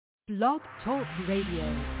Blog Talk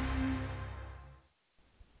Radio.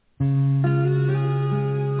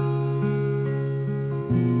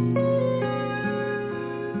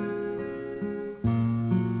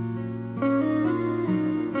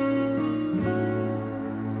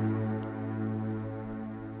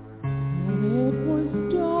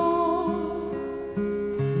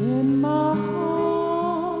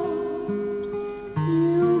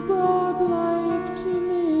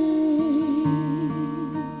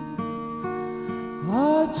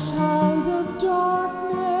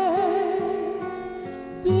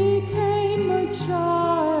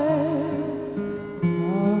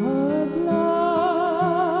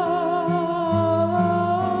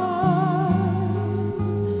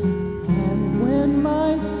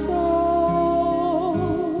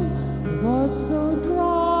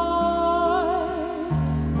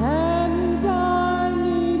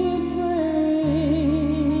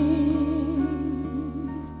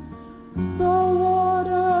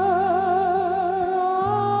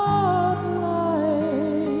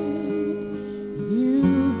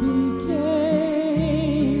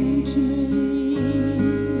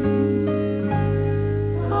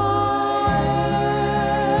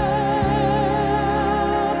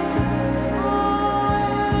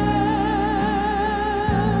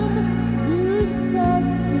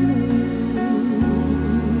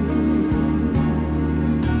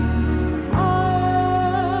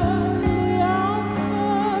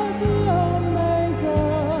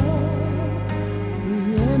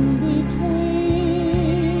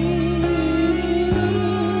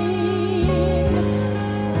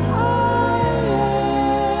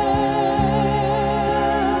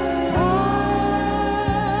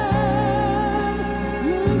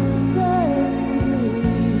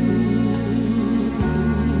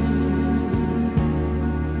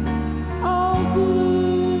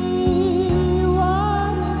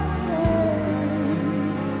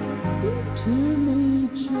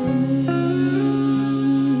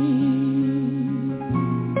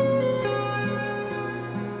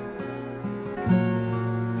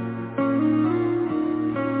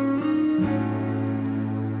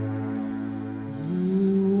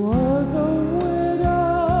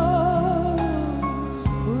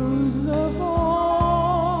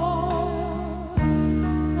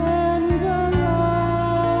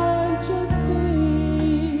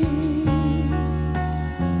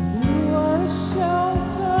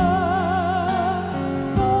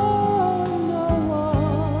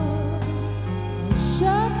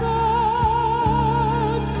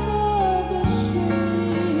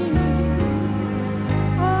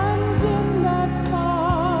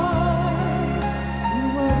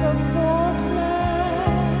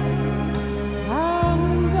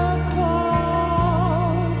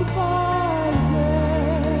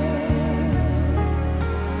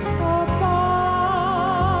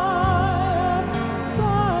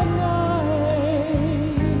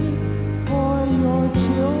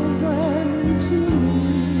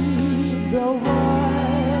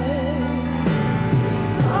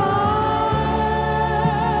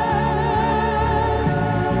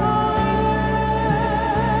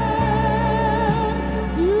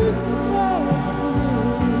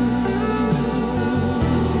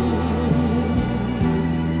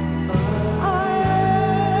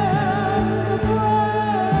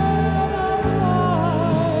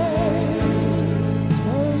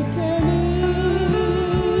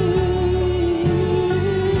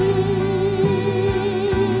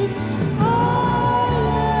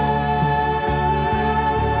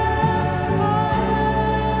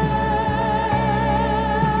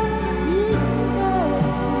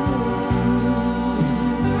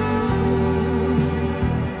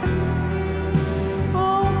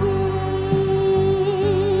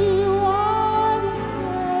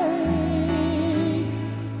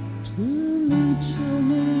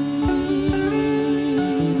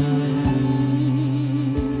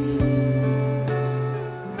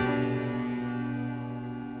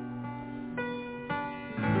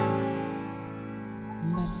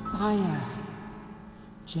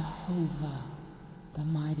 Jehovah, the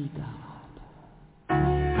mighty God.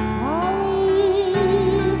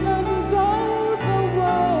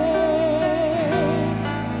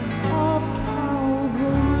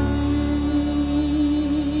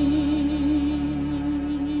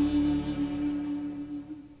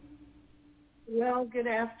 Well, good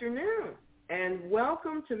afternoon, and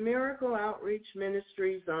welcome to Miracle Outreach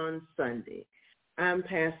Ministries on Sunday. I'm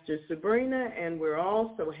Pastor Sabrina, and we're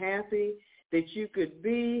all so happy that you could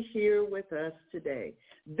be here with us today.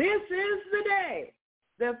 This is the day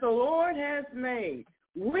that the Lord has made.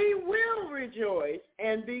 We will rejoice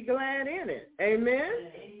and be glad in it.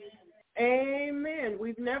 Amen? Amen.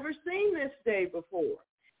 We've never seen this day before,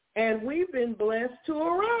 and we've been blessed to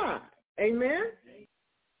arrive. Amen.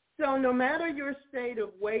 So no matter your state of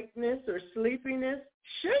wakeness or sleepiness,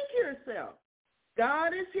 shake yourself.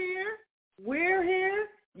 God is here. We're here.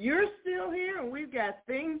 You're still here, and we've got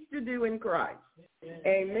things to do in Christ.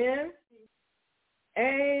 Amen.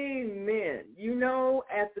 Amen. You know,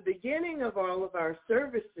 at the beginning of all of our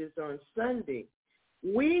services on Sunday,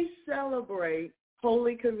 we celebrate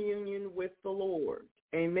Holy Communion with the Lord.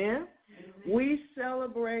 Amen. We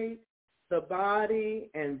celebrate the body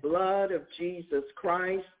and blood of Jesus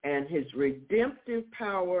Christ and his redemptive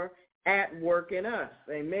power at work in us.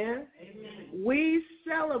 Amen. Amen. We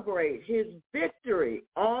celebrate his victory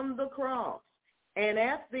on the cross and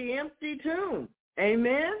at the empty tomb.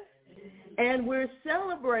 Amen. And we're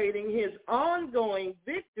celebrating his ongoing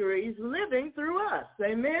victories living through us.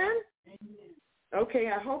 Amen. Okay,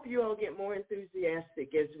 I hope you all get more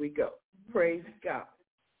enthusiastic as we go. Praise God.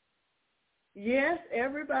 Yes,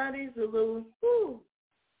 everybody's a little,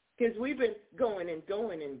 because we've been going and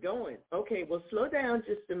going and going. Okay, well, slow down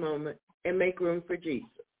just a moment and make room for Jesus.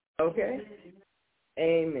 Okay?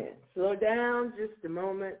 Amen. Slow down just a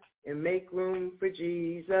moment and make room for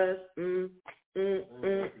Jesus.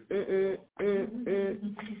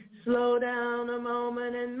 Slow down a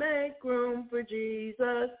moment and make room for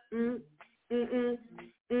Jesus.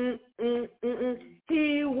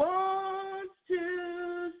 He wants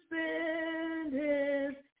to spend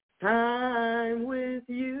his time with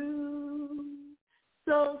you.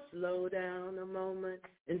 So slow down a moment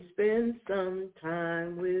and spend some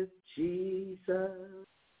time with Jesus.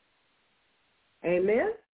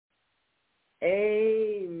 Amen?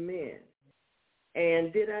 Amen.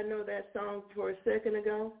 And did I know that song for a second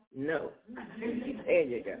ago? No. There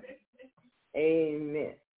you go.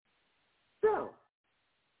 Amen. So,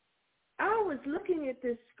 I was looking at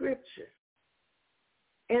this scripture,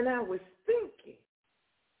 and I was thinking.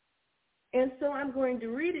 And so I'm going to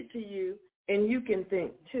read it to you, and you can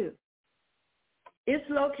think too. It's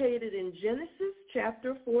located in Genesis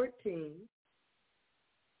chapter 14,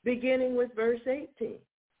 beginning with verse 18.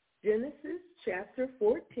 Genesis chapter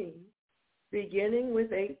 14, beginning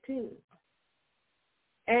with 18.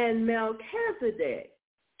 And Melchizedek,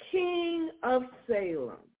 king of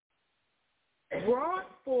Salem, brought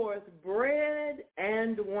forth bread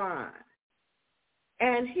and wine,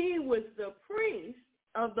 and he was the priest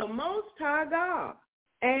of the Most High God.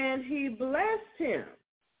 And he blessed him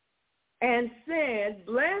and said,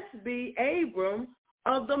 Blessed be Abram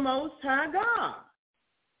of the Most High God,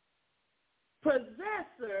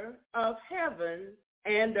 possessor of heaven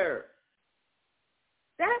and earth.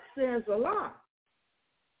 That says a lot.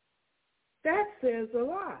 That says a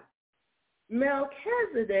lot.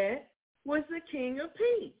 Melchizedek was the king of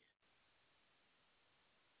peace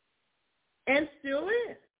and still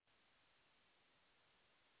is.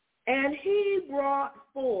 And he brought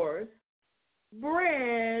forth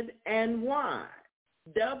bread and wine,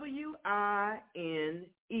 W-I-N-E.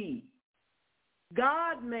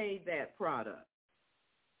 God made that product.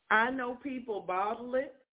 I know people bottle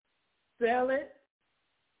it, sell it,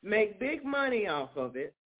 make big money off of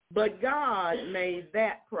it, but God made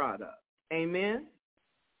that product. Amen?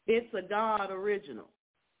 It's a God original.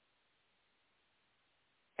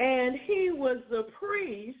 And he was the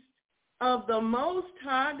priest of the Most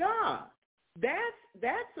High God.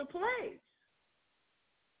 That's a place.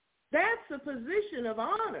 That's a position of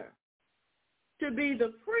honor, to be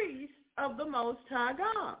the priest of the Most High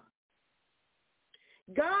God.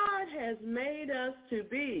 God has made us to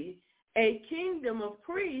be a kingdom of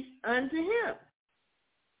priests unto him.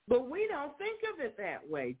 But we don't think of it that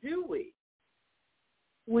way, do we?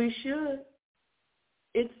 We should.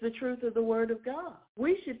 It's the truth of the Word of God.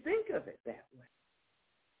 We should think of it that way.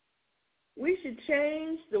 We should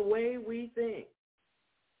change the way we think.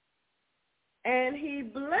 And he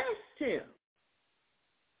blessed him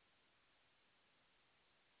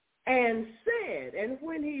and said, and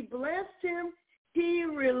when he blessed him, he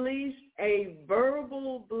released a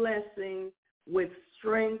verbal blessing with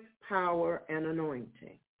strength, power, and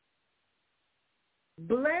anointing.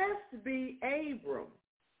 Blessed be Abram.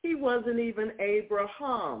 He wasn't even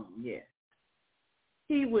Abraham yet.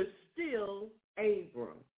 He was still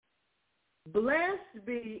Abram. Blessed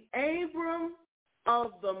be Abram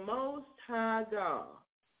of the Most High God.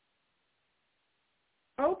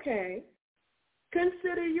 Okay.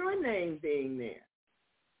 Consider your name being there.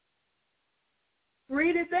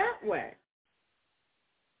 Read it that way.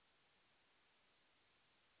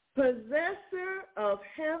 Possessor of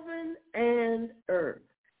heaven and earth.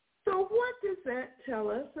 So what does that tell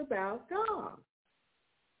us about God?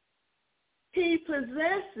 He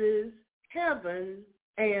possesses heaven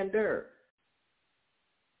and earth.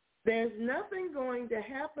 There's nothing going to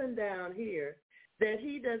happen down here that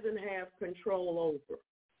he doesn't have control over.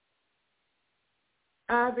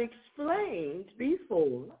 I've explained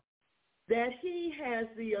before that he has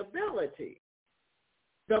the ability,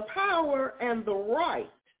 the power, and the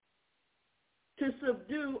right to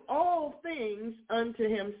subdue all things unto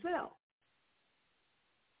himself.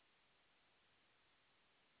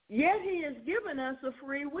 Yet he has given us a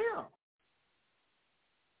free will.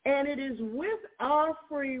 And it is with our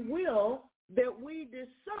free will that we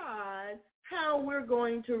decide how we're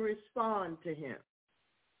going to respond to him.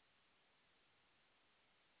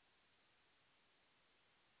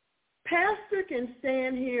 Pastor can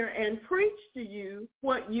stand here and preach to you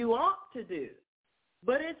what you ought to do,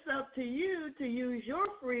 but it's up to you to use your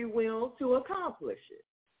free will to accomplish it.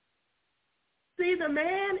 See, the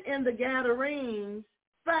man in the Gadarenes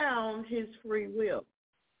found his free will.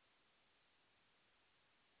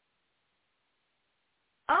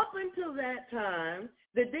 Up until that time,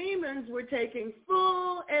 the demons were taking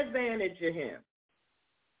full advantage of him.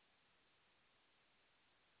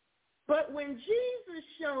 But when Jesus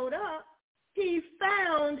showed up, he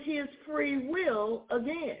found his free will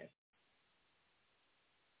again.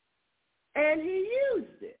 And he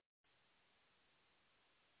used it.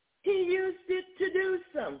 He used it to do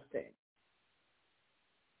something.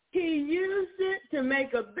 He used it to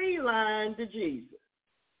make a beeline to Jesus.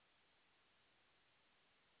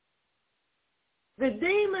 The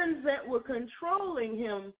demons that were controlling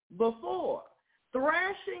him before,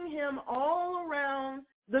 thrashing him all around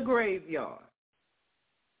the graveyard,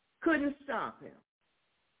 couldn't stop him.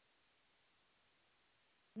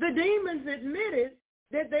 The demons admitted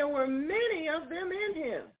that there were many of them in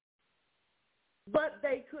him, but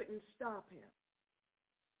they couldn't stop him.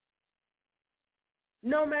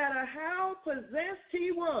 No matter how possessed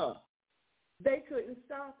he was, they couldn't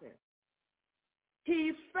stop him.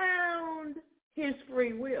 He found his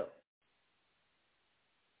free will.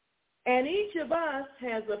 And each of us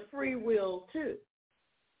has a free will too,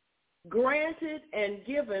 granted and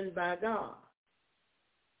given by God.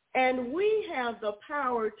 And we have the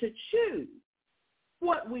power to choose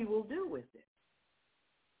what we will do with it.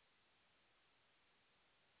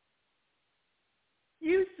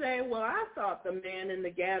 You say, well, I thought the man in the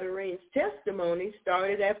Gadarenes' testimony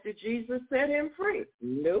started after Jesus set him free.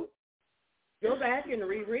 Nope. Go back and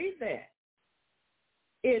reread that.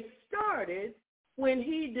 It started when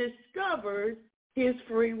he discovered his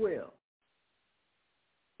free will.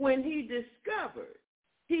 When he discovered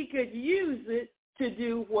he could use it to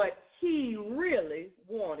do what he really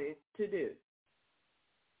wanted to do.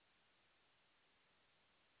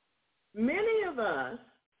 Many of us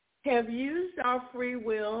have used our free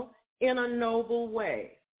will in a noble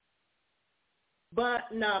way, but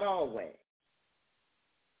not always.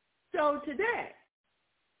 So today,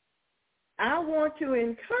 I want to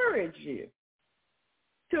encourage you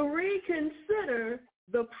to reconsider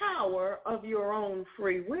the power of your own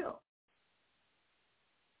free will.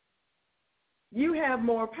 You have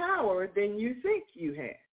more power than you think you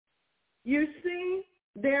have. You see,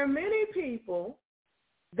 there are many people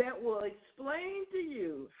that will explain to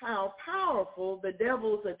you how powerful the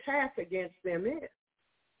devil's attack against them is.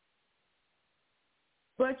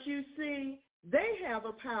 But you see, they have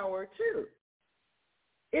a power too.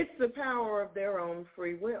 It's the power of their own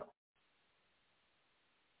free will.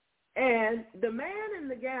 And the man in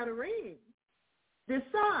the Gadarenes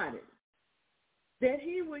decided that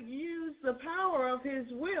he would use the power of his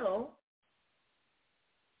will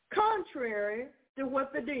contrary to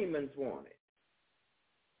what the demons wanted.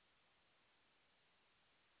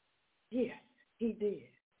 Yes, he did.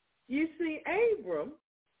 You see, Abram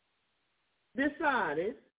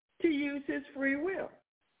decided to use his free will.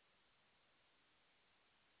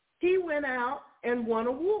 He went out and won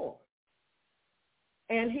a war.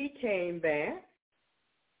 And he came back,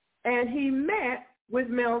 and he met with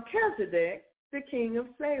Melchizedek, the king of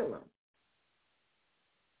Salem,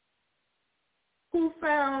 who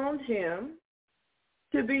found him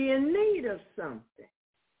to be in need of something.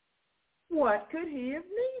 What could he have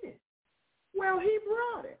needed? Well, he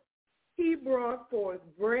brought it. He brought forth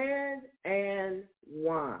bread and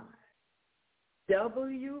wine.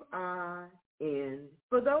 W-I-N.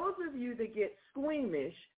 For those of you that get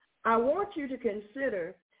squeamish, I want you to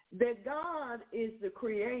consider that God is the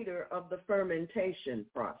creator of the fermentation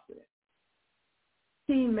process.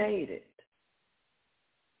 He made it.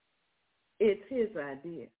 It's his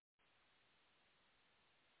idea.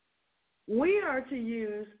 We are to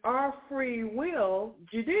use our free will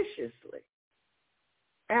judiciously,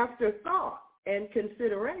 after thought and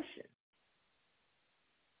consideration.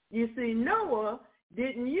 You see, Noah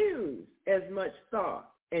didn't use as much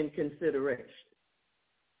thought and consideration.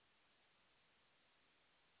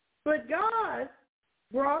 But God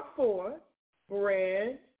brought forth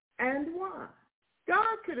bread and wine.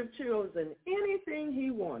 God could have chosen anything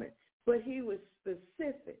he wanted, but he was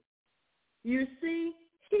specific. You see,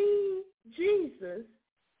 he, Jesus,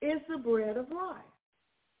 is the bread of life.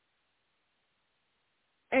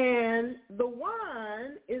 And the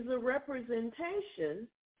wine is a representation,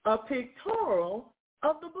 a pictorial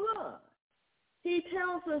of the blood. He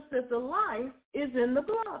tells us that the life is in the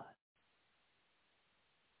blood.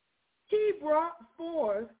 He brought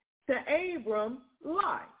forth to Abram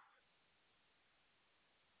life.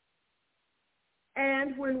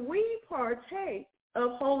 And when we partake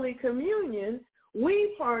of Holy Communion,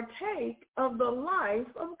 we partake of the life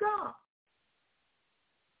of God.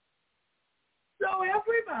 So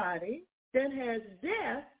everybody that has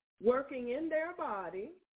death working in their body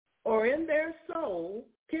or in their soul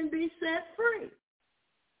can be set free.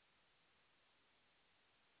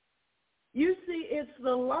 You see, it's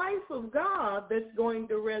the life of God that's going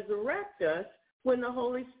to resurrect us when the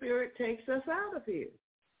Holy Spirit takes us out of here.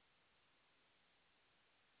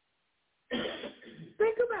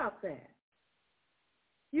 Think about that.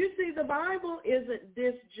 You see, the Bible isn't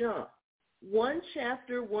disjunct. One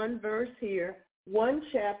chapter, one verse here, one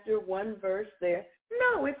chapter, one verse there.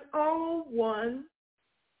 No, it's all one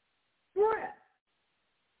breath.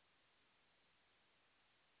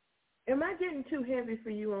 Am I getting too heavy for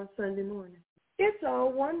you on Sunday morning? It's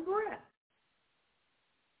all one breath.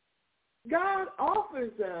 God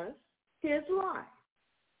offers us his life.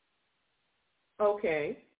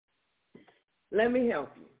 Okay, let me help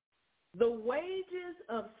you. The wages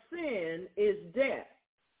of sin is death,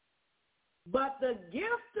 but the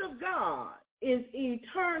gift of God is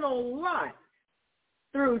eternal life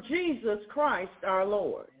through Jesus Christ our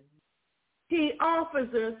Lord. He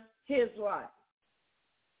offers us his life.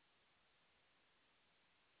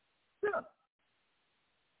 So,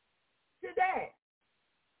 today,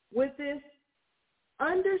 with this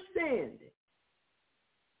understanding,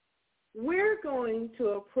 we're going to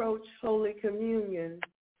approach Holy Communion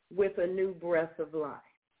with a new breath of life.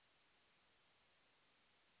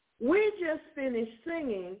 We just finished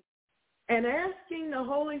singing and asking the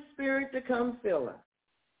Holy Spirit to come fill us.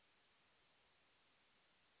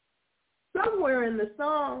 Somewhere in the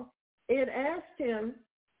song, it asked him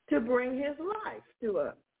to bring his life to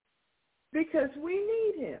us because we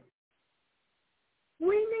need him.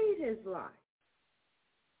 We need his life.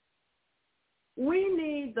 We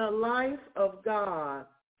need the life of God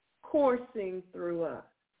coursing through us.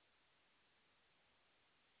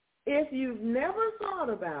 If you've never thought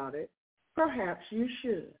about it, perhaps you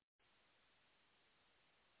should.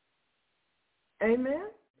 Amen?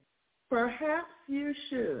 Perhaps you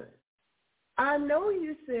should. I know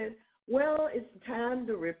you said, well, it's time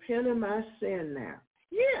to repent of my sin now.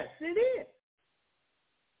 Yes, it is.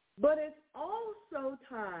 But it's also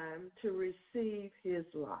time to receive his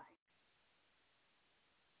life.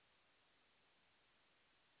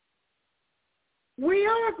 We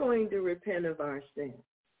are going to repent of our sin.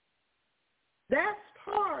 That's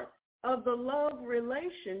part of the love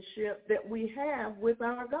relationship that we have with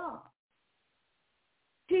our God.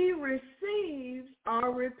 He receives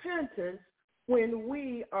our repentance when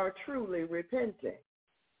we are truly repenting.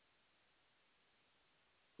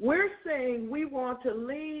 We're saying we want to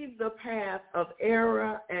leave the path of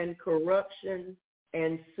error and corruption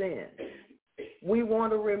and sin. We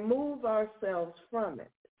want to remove ourselves from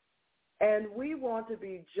it. And we want to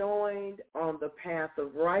be joined on the path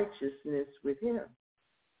of righteousness with him.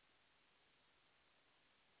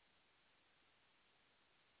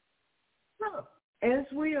 So, as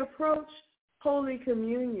we approach Holy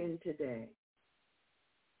Communion today,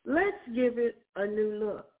 let's give it a new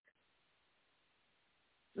look.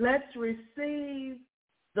 Let's receive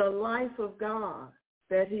the life of God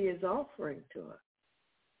that he is offering to us.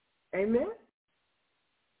 Amen?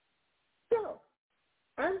 So,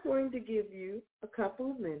 I'm going to give you a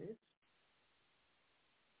couple of minutes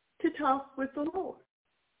to talk with the Lord.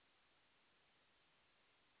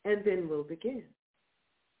 And then we'll begin.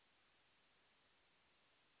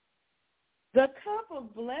 The cup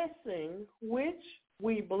of blessing which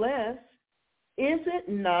we bless, is it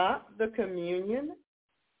not the communion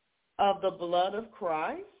of the blood of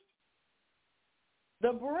Christ?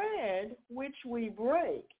 The bread which we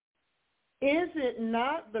break, is it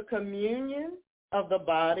not the communion of the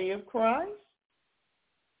body of Christ?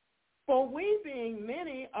 For we being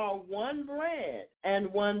many are one bread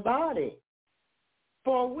and one body,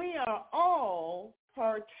 for we are all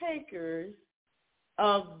partakers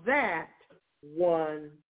of that one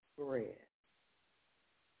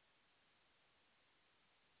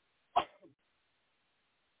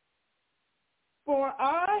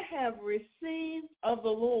have received of the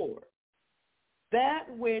Lord that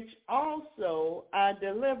which also I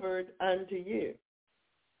delivered unto you,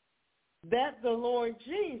 that the Lord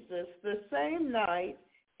Jesus, the same night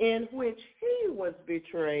in which he was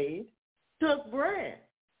betrayed, took bread.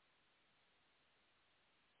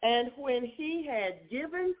 And when he had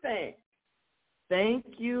given thanks, thank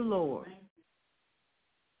you, Lord,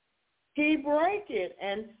 he brake it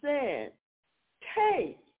and said,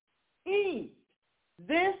 take, eat,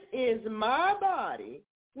 this is my body,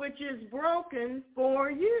 which is broken for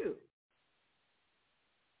you.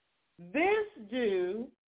 This do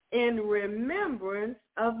in remembrance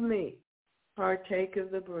of me. Partake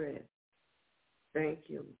of the bread. Thank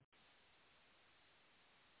you.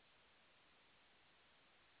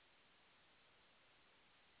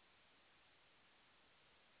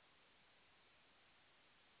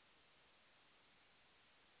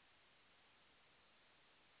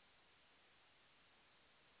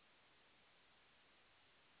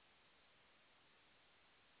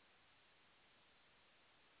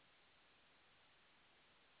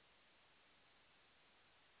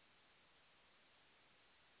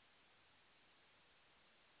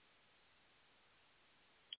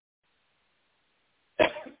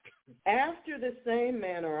 After the same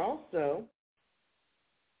manner also,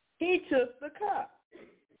 he took the cup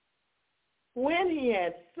when he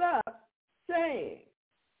had supped, saying,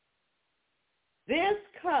 this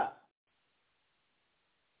cup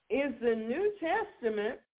is the New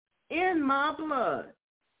Testament in my blood.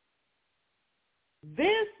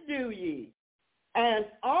 This do ye as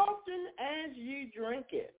often as ye drink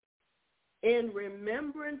it in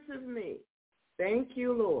remembrance of me. Thank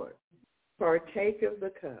you, Lord. Partake of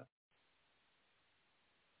the cup.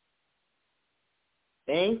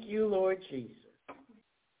 Thank you, Lord Jesus.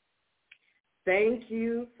 Thank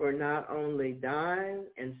you for not only dying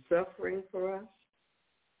and suffering for us.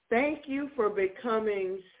 Thank you for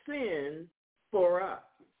becoming sin for us.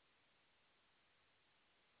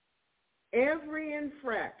 Every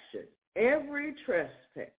infraction, every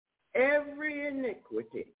trespass, every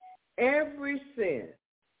iniquity, every sin,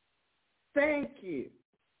 thank you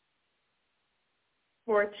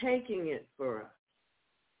for taking it for us.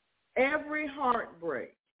 Every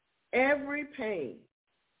heartbreak, every pain,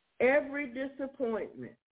 every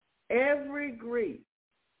disappointment, every grief,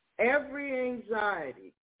 every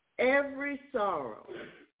anxiety, every sorrow,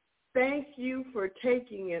 thank you for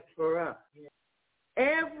taking it for us.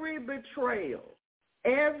 Every betrayal,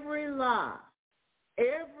 every lie,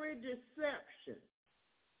 every deception,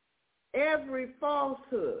 every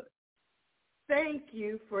falsehood, thank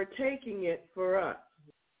you for taking it for us.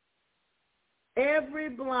 Every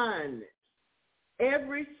blindness,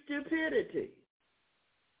 every stupidity,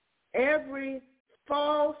 every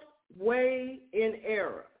false way in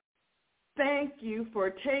error, thank you for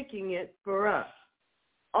taking it for us.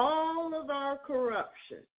 All of our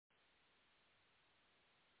corruption,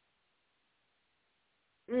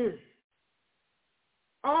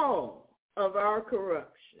 all of our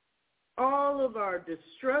corruption, all of our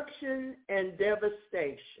destruction and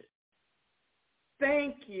devastation,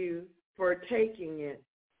 thank you for taking it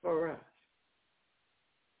for us.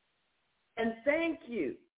 And thank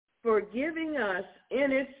you for giving us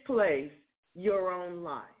in its place your own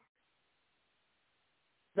life,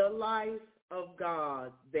 the life of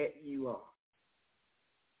God that you are.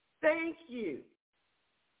 Thank you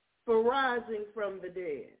for rising from the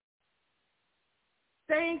dead.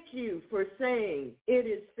 Thank you for saying it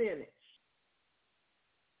is finished.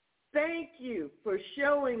 Thank you for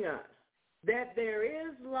showing us that there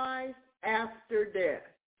is life after death,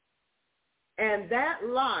 and that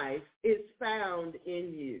life is found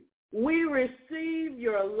in you. We receive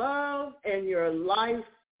your love and your life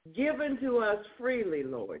given to us freely,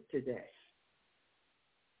 Lord, today.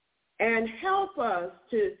 And help us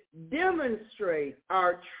to demonstrate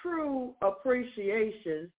our true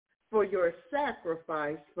appreciation for your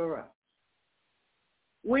sacrifice for us.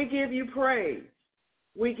 We give you praise.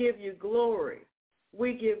 We give you glory.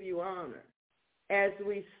 We give you honor as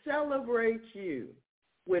we celebrate you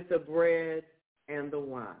with the bread and the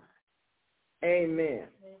wine. Amen.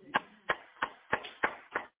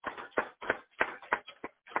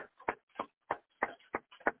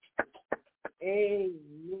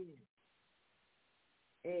 Amen.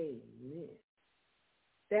 Amen.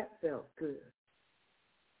 That felt good.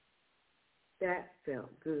 That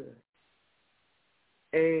felt good.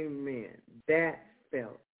 Amen. That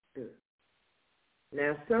felt good.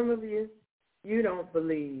 Now, some of you, you don't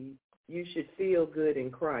believe you should feel good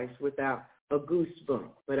in Christ without a goosebump,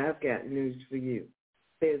 but I've got news for you.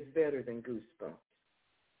 There's better than goosebumps.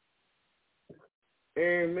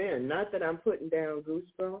 Amen. Not that I'm putting down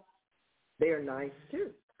goosebumps. They're nice too.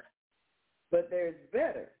 But there's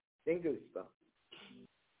better than goosebumps.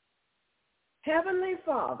 Heavenly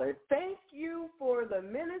Father, thank you for the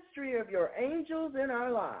ministry of your angels in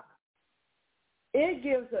our lives. It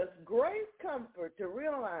gives us great comfort to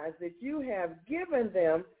realize that you have given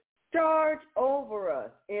them charge over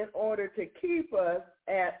us in order to keep us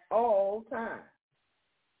at all times.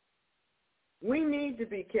 We need to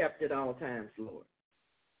be kept at all times, Lord.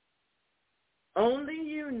 Only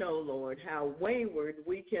you know, Lord, how wayward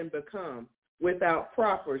we can become without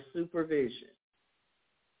proper supervision.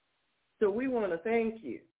 So we want to thank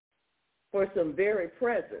you for some very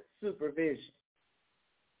present supervision.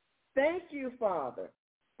 Thank you, Father,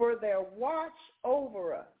 for their watch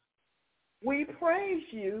over us. We praise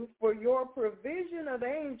you for your provision of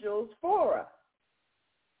angels for us.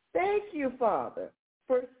 Thank you, Father,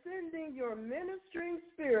 for sending your ministering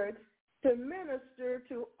spirits to minister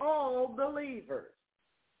to all believers.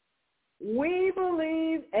 We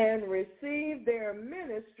believe and receive their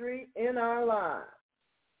ministry in our lives.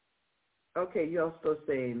 Okay, y'all supposed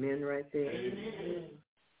to say amen right there. Amen.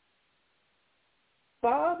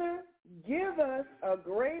 Father, give us a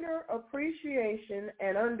greater appreciation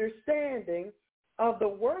and understanding of the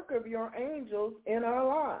work of your angels in our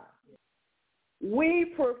lives.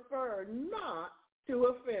 We prefer not to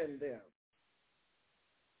offend them.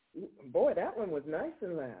 Boy, that one was nice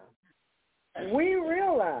and loud. We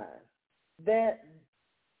realize that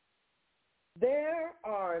there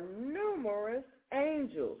are numerous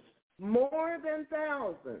angels, more than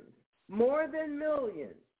thousands, more than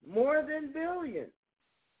millions, more than billions,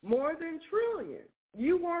 more than trillions.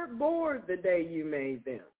 You weren't bored the day you made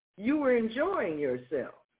them. You were enjoying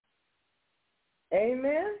yourself.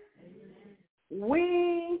 Amen? Amen.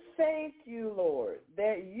 We thank you, Lord,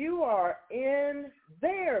 that you are in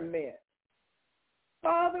their midst.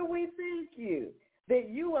 Father, we thank you that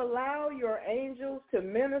you allow your angels to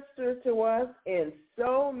minister to us in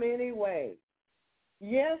so many ways.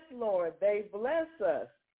 Yes, Lord, they bless us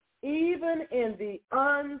even in the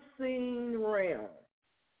unseen realm.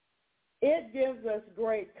 It gives us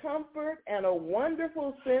great comfort and a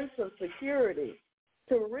wonderful sense of security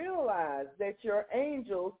to realize that your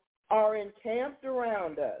angels are encamped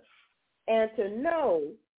around us and to know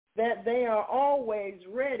that they are always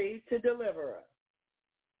ready to deliver us.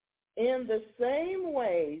 In the same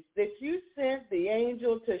ways that you sent the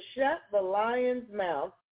angel to shut the lion's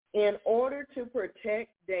mouth in order to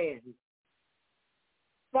protect Dan.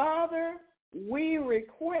 Father, we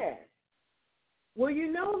request, well,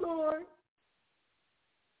 you know, Lord,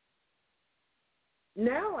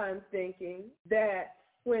 now I'm thinking that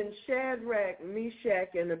when Shadrach, Meshach,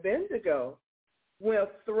 and Abednego were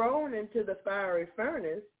thrown into the fiery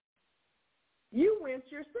furnace, you went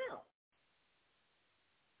yourself.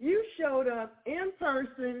 You showed up in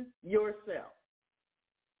person yourself.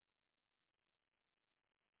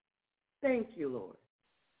 Thank you, Lord.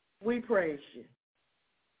 We praise you.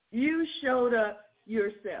 You showed up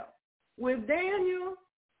yourself. With Daniel,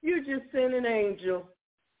 you just sent an angel.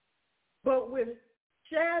 But with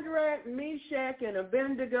Shadrach, Meshach, and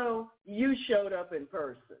Abednego, you showed up in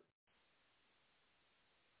person.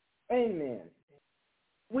 Amen.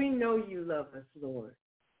 We know you love us, Lord.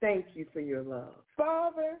 Thank you for your love.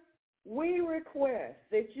 Father, we request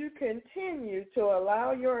that you continue to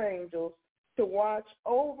allow your angels to watch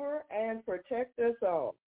over and protect us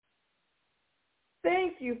all.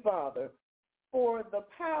 Thank you, Father, for the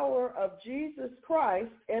power of Jesus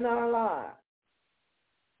Christ in our lives.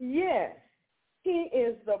 Yes, he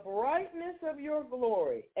is the brightness of your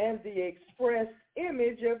glory and the express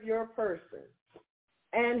image of your person.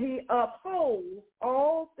 And he upholds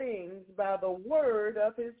all things by the word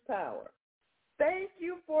of his power. Thank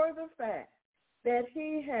you for the fact that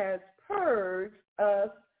he has purged us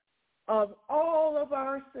of all of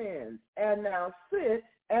our sins and now sits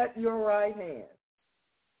at your right hand.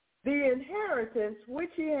 The inheritance which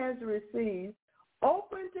he has received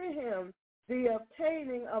open to him the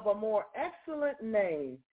obtaining of a more excellent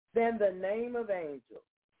name than the name of angels.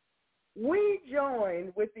 We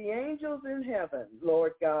join with the angels in heaven,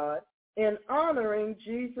 Lord God, in honoring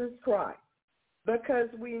Jesus Christ, because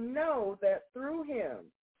we know that through him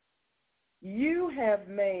you have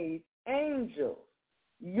made angels,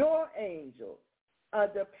 your angels, a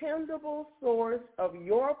dependable source of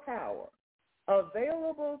your power,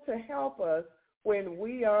 available to help us when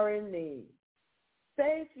we are in need.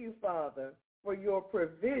 Thank you, Father, for your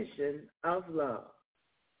provision of love.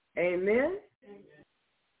 Amen? Amen.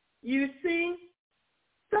 You see,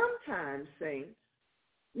 sometimes, saints,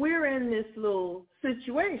 we're in this little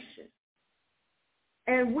situation,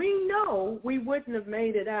 And we know we wouldn't have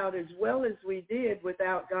made it out as well as we did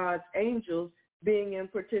without God's angels being in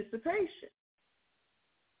participation.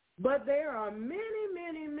 But there are many,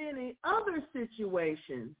 many, many other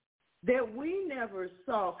situations that we never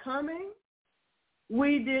saw coming.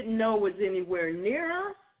 We didn't know was anywhere near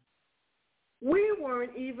us. We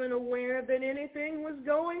weren't even aware that anything was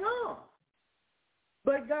going on.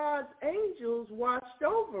 But God's angels watched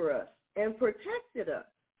over us and protected us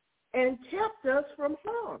and kept us from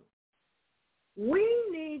harm. We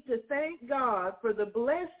need to thank God for the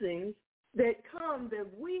blessings that come that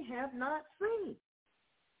we have not seen.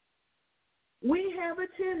 We have a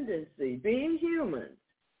tendency, being human,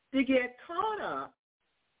 to get caught up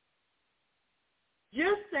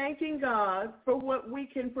just thanking God for what we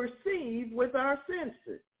can perceive with our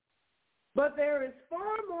senses. But there is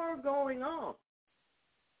far more going on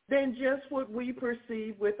than just what we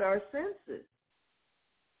perceive with our senses.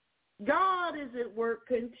 God is at work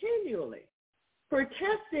continually,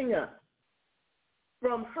 protecting us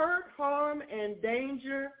from hurt, harm, and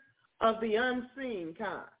danger of the unseen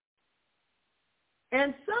kind.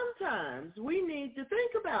 And sometimes we need to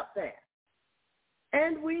think about that.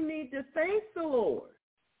 And we need to thank the Lord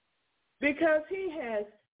because he has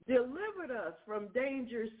delivered us from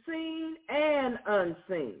dangers seen and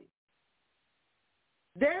unseen.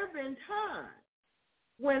 There have been times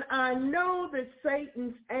when I know that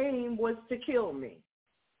Satan's aim was to kill me.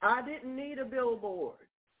 I didn't need a billboard.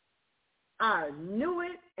 I knew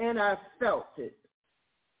it and I felt it.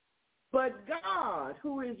 But God,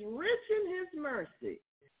 who is rich in his mercy,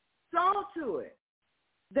 saw to it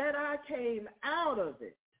that I came out of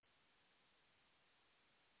it.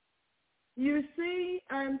 You see,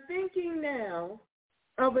 I'm thinking now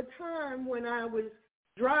of a time when I was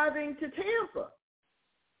driving to Tampa.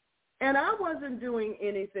 And I wasn't doing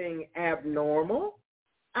anything abnormal.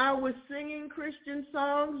 I was singing Christian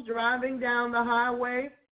songs, driving down the highway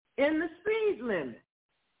in the speed limit.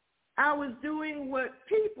 I was doing what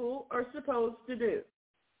people are supposed to do.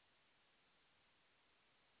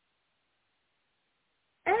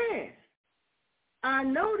 And I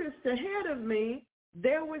noticed ahead of me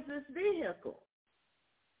there was this vehicle.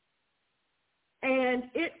 And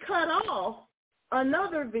it cut off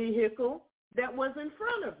another vehicle that was in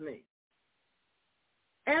front of me.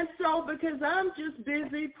 And so because I'm just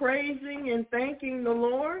busy praising and thanking the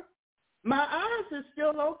Lord, my eyes are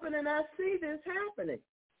still open and I see this happening.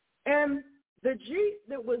 And the Jeep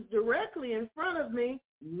that was directly in front of me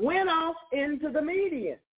went off into the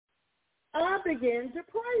median. I began to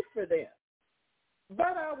pray for them.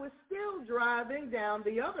 But I was still driving down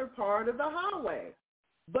the other part of the highway.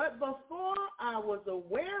 But before I was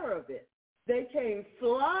aware of it, they came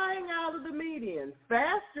flying out of the median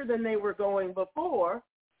faster than they were going before,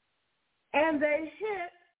 and they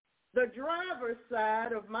hit the driver's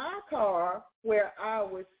side of my car where I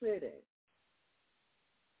was sitting.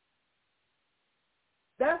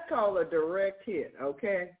 That's called a direct hit,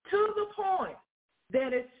 okay? To the point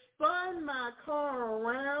that it spun my car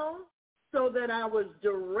around so that I was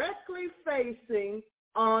directly facing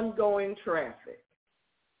ongoing traffic.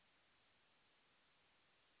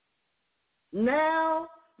 Now,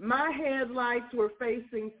 my headlights were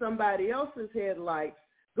facing somebody else's headlights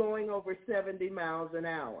going over 70 miles an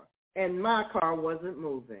hour, and my car wasn't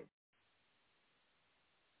moving.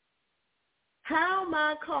 How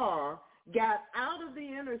my car got out of the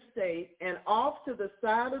interstate and off to the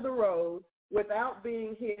side of the road without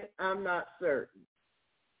being hit, I'm not certain.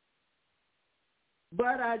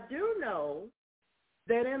 But I do know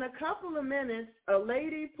that in a couple of minutes, a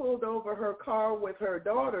lady pulled over her car with her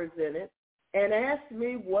daughters in it and asked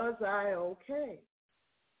me, was I okay?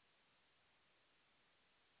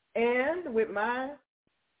 And with my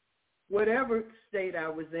whatever state I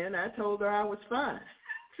was in, I told her I was fine.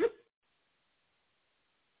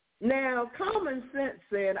 Now, common sense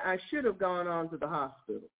said I should have gone on to the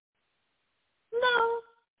hospital. No,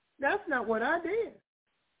 that's not what I did.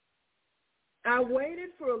 I waited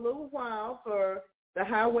for a little while for the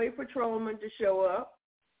highway patrolman to show up.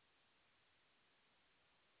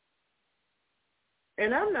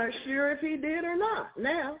 And I'm not sure if he did or not.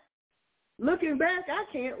 Now, looking back, I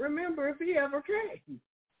can't remember if he ever came.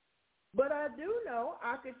 But I do know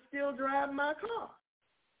I could still drive my car.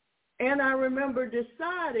 And I remember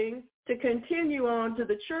deciding to continue on to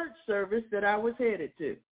the church service that I was headed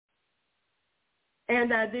to.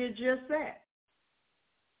 And I did just that.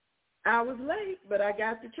 I was late, but I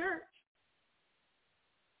got to church.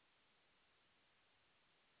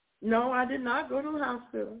 No, I did not go to the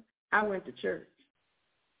hospital. I went to church.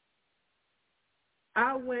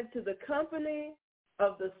 I went to the company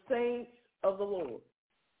of the saints of the Lord.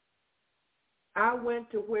 I went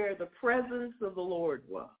to where the presence of the Lord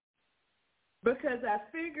was, because I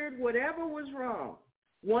figured whatever was wrong,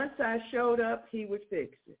 once I showed up, he would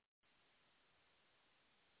fix it.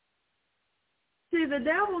 See, the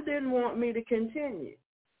devil didn't want me to continue,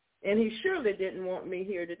 and he surely didn't want me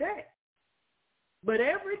here today. But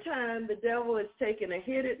every time the devil has taken a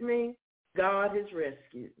hit at me, God has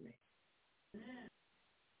rescued me.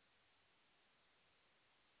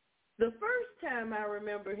 The first time I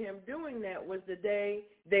remember him doing that was the day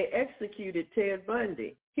they executed Ted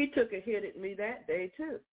Bundy. He took a hit at me that day,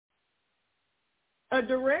 too. A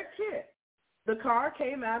direct hit. The car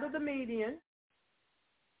came out of the median.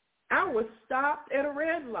 I was stopped at a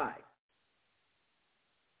red light.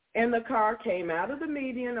 And the car came out of the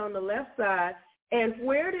median on the left side. And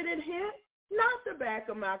where did it hit? Not the back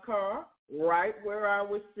of my car, right where I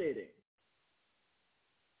was sitting.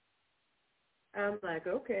 I'm like,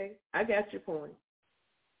 okay, I got your point.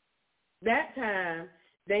 That time,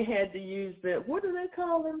 they had to use the, what do they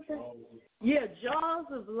call them? Yeah, jaws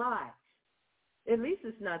of life. At least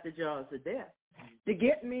it's not the jaws of death, to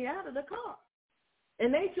get me out of the car.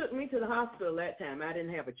 And they took me to the hospital that time. I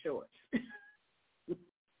didn't have a choice.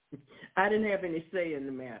 I didn't have any say in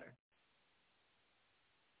the matter.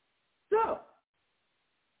 So,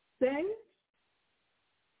 saints,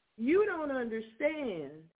 you don't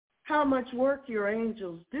understand how much work your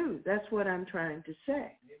angels do. That's what I'm trying to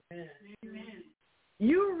say. Amen.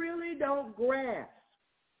 You really don't grasp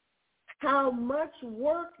how much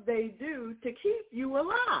work they do to keep you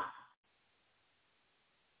alive.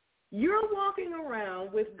 You're walking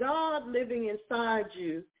around with God living inside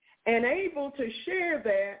you and able to share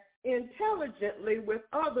that intelligently with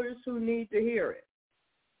others who need to hear it.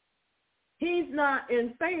 He's not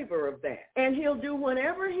in favor of that, and he'll do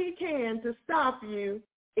whatever he can to stop you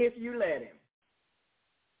if you let him.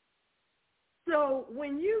 So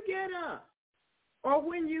when you get up or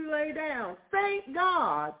when you lay down, thank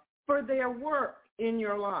God for their work in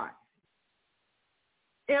your life.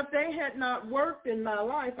 If they had not worked in my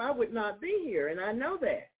life, I would not be here, and I know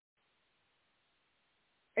that.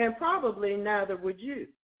 And probably neither would you.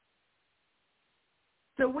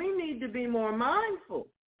 So we need to be more mindful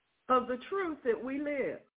of the truth that we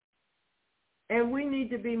live. And we need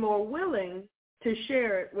to be more willing to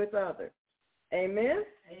share it with others. Amen?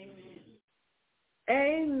 Amen.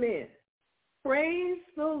 Amen. Praise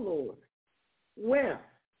the Lord. Well,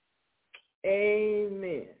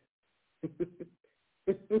 amen.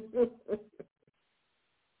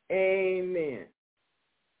 Amen.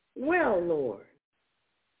 Well, Lord.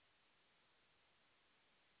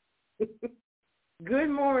 Good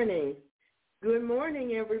morning. Good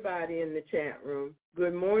morning, everybody in the chat room.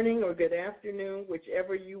 Good morning or good afternoon,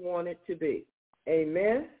 whichever you want it to be.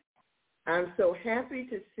 Amen. I'm so happy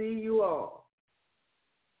to see you all.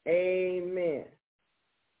 Amen.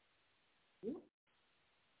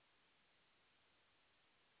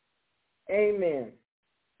 Amen.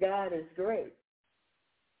 God is great.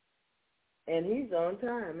 And he's on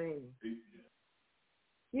time, ain't he?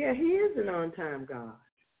 Yeah, he is an on-time God.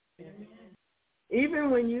 Amen. Even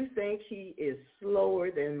when you think he is slower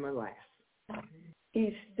than molasses,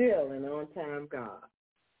 he's still an on-time God.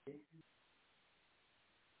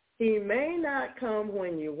 He may not come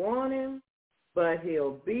when you want him, but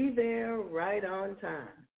he'll be there right on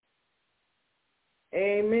time.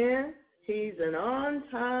 Amen. He's an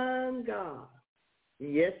on-time God.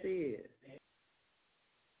 Yes, he is.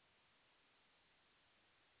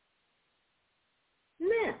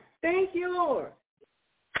 Now, thank you, Lord.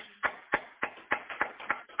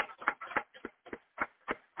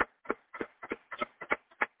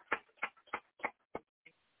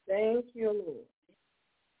 Thank you, Lord.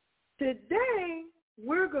 Today,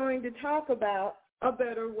 we're going to talk about a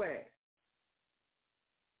better way.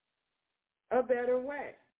 A better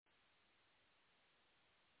way.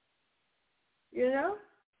 You know,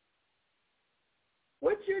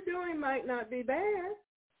 what you're doing might not be bad.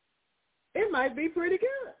 It might be pretty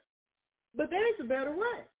good. But there's a better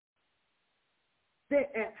way.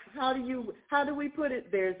 How do we put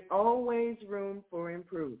it? There's always room for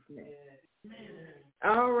improvement.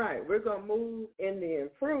 All right, we're going to move in the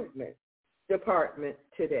improvement department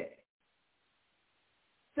today.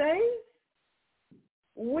 Saints,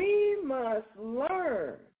 we must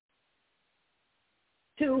learn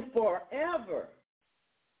to forever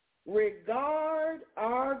regard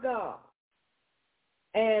our God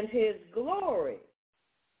and his glory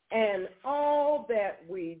and all that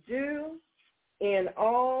we do, in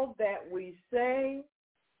all that we say,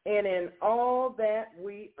 and in all that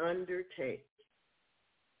we undertake.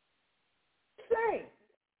 Saints,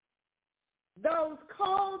 those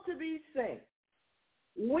called to be saints,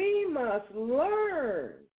 we must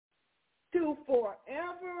learn to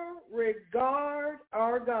forever regard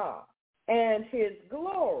our God and his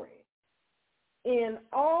glory in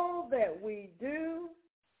all that we do,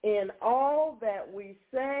 in all that we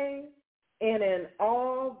say, and in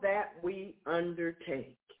all that we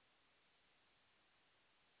undertake.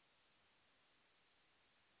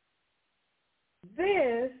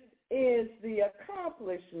 This is the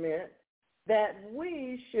accomplishment that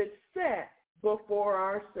we should set before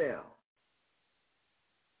ourselves.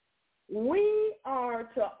 We are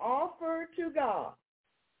to offer to God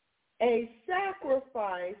a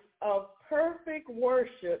sacrifice of perfect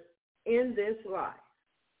worship in this life.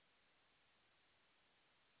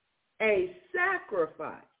 A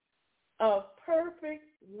sacrifice of perfect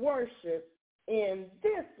worship in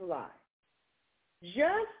this life, just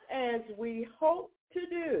as we hope to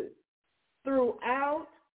do throughout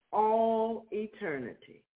all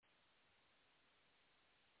eternity.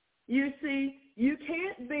 You see, you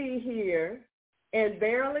can't be here and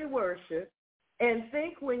barely worship and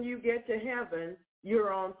think when you get to heaven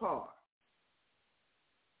you're on par.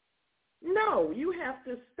 No, you have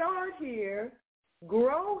to start here,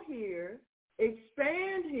 grow here,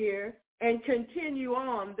 expand here, and continue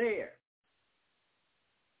on there.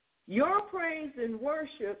 Your praise and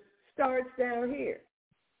worship starts down here.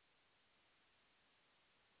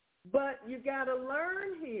 But you got to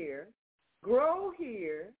learn here, grow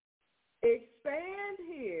here, expand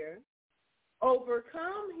here,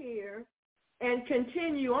 overcome here, and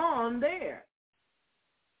continue on there.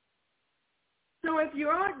 So if you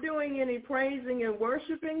aren't doing any praising and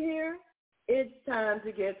worshiping here, it's time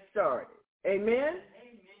to get started. Amen?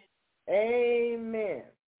 Amen. Amen.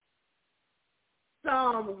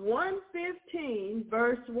 Psalm 115,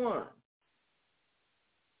 verse 1.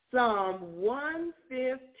 Psalm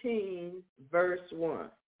 115, verse 1.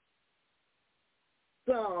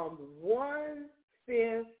 Psalm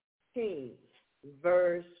 115,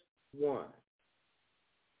 verse 1.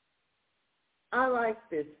 I like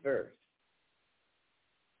this verse.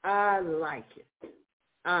 I like it.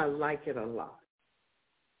 I like it a lot.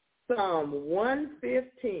 Psalm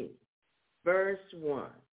 115, verse 1.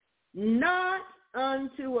 Not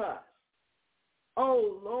unto us,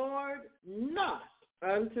 O Lord, not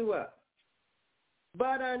unto us,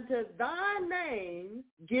 but unto thy name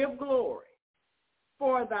give glory,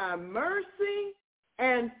 for thy mercy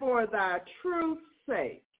and for thy truth's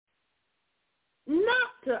sake. Not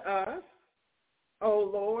to us, O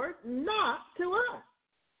Lord, not to us,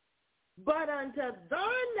 but unto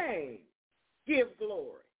thy name give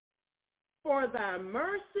glory, for thy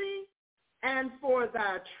mercy and for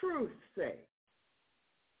thy truth's sake.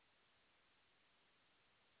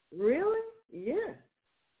 Really? Yes.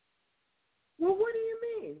 Well, what do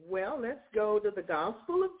you mean? Well, let's go to the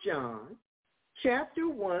Gospel of John, chapter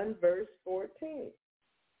 1, verse 14.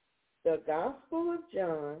 The Gospel of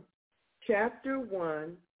John, chapter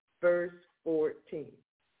 1, verse 14.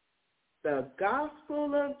 The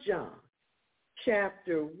Gospel of John,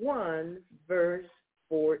 chapter 1, verse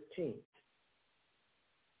 14.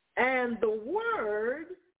 And the Word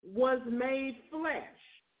was made flesh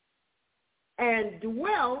and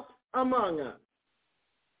dwelt among us.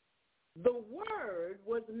 The Word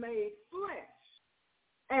was made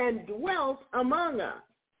flesh and dwelt among us,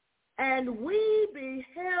 and we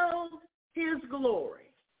beheld his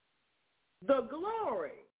glory, the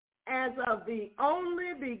glory as of the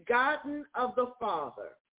only begotten of the Father,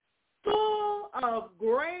 full of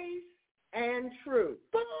grace and truth,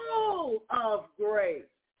 full of grace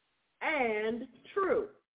and truth,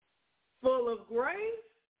 full of grace,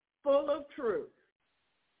 full of truth.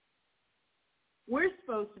 We're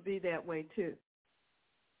supposed to be that way too.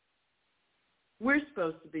 We're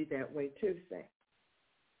supposed to be that way too, Sam.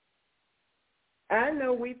 I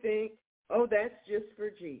know we think, oh, that's just for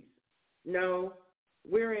Jesus. No,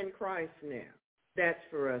 we're in Christ now. That's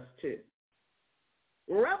for us too.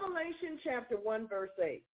 Revelation chapter 1, verse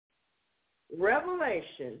 8.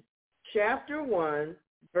 Revelation chapter 1,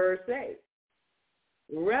 verse 8.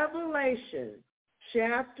 Revelation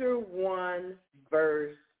chapter 1,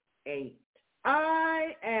 verse 8.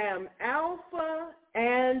 I am Alpha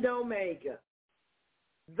and Omega,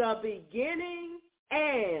 the beginning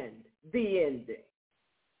and the ending.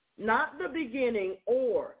 Not the beginning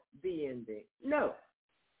or the ending. No,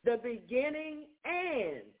 the beginning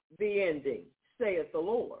and the ending, saith the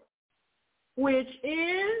Lord, which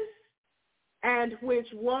is and which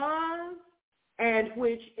was and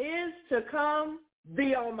which is to come,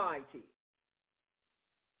 the Almighty.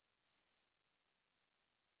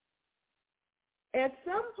 At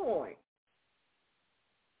some point,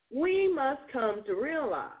 we must come to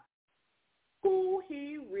realize who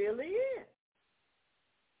he really is.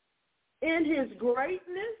 In his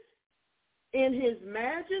greatness, in his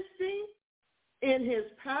majesty, in his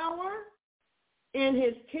power, in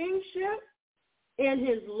his kingship, in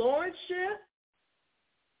his lordship,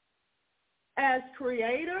 as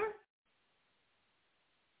creator,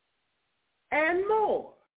 and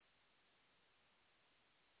more.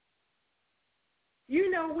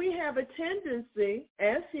 You know, we have a tendency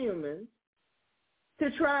as humans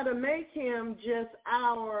to try to make him just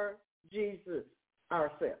our Jesus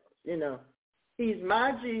ourselves. You know, he's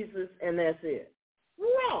my Jesus and that's it.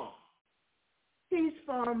 Wrong. He's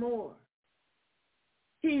far more.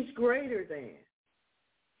 He's greater than.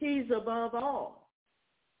 He's above all.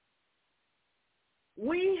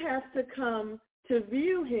 We have to come to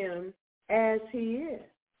view him as he is.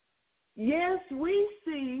 Yes, we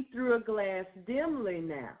see through a glass dimly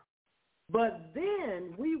now, but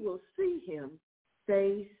then we will see him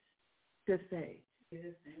face to face.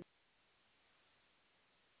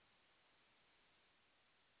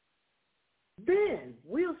 Then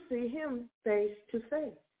we'll see him face to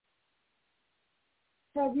face.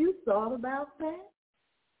 Have you thought about that?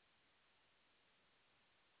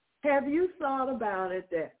 Have you thought about it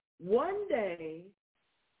that one day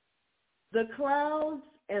the clouds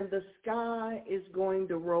and the sky is going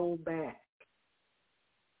to roll back?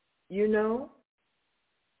 You know?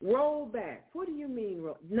 Roll back. What do you mean?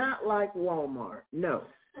 Not like Walmart. No.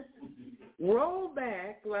 Roll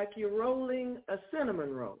back like you're rolling a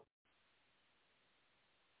cinnamon roll.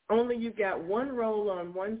 Only you got one roll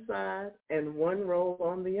on one side and one roll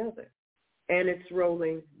on the other. And it's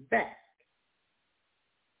rolling back.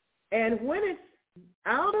 And when it's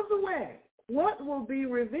out of the way, what will be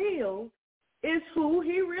revealed is who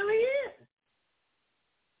he really is.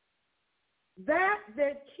 That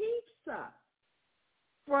keeps us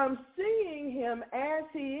from seeing him as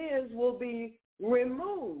he is will be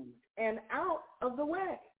removed and out of the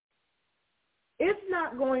way. It's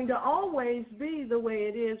not going to always be the way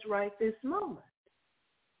it is right this moment.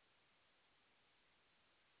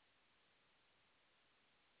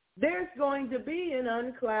 There's going to be an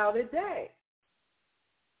unclouded day.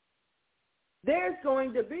 There's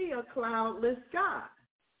going to be a cloudless sky.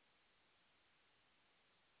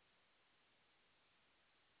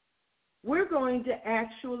 We're going to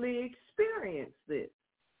actually experience this.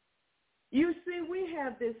 You see, we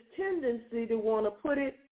have this tendency to want to put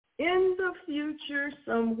it in the future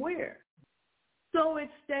somewhere. So it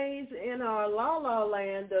stays in our la-la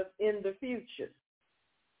land of in the future.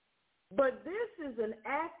 But this is an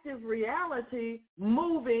active reality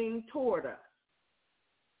moving toward us.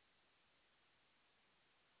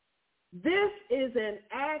 This is an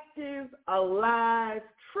active, alive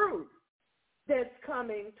truth that's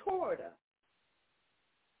coming toward us.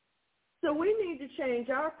 So we need to change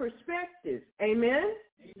our perspective. Amen?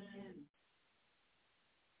 Amen.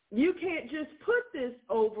 You can't just put this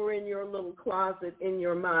over in your little closet in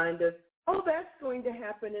your mind of, oh, that's going to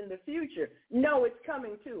happen in the future. No, it's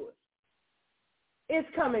coming to us. It's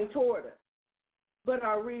coming toward us. But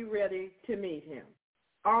are we ready to meet him?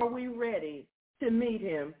 Are we ready to meet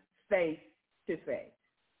him face to face?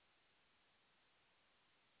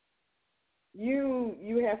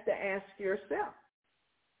 You have to ask yourself.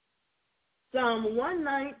 Psalm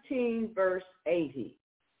 119, verse 80.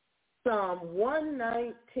 Psalm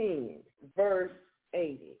 119, verse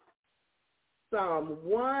 80. Psalm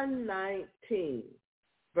 119,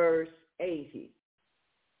 verse 80.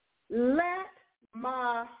 Let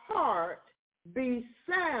my heart be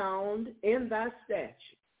sound in thy statutes.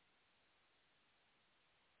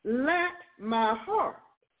 Let my heart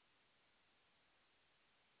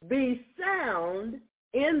be sound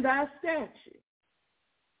in thy statutes.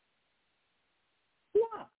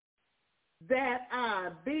 What? That I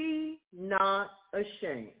be not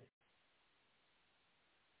ashamed.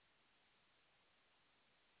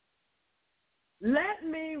 Let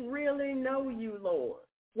me really know you, Lord,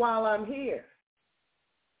 while I'm here,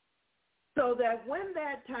 so that when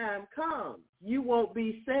that time comes, you won't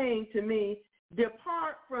be saying to me,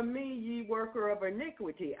 depart from me, ye worker of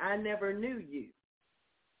iniquity. I never knew you.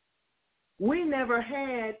 We never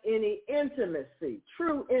had any intimacy,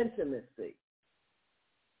 true intimacy.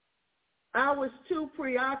 I was too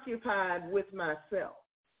preoccupied with myself.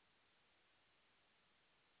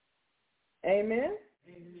 Amen?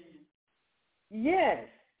 Amen. Yes,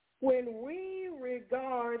 when we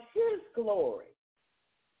regard his glory,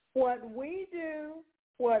 what we do,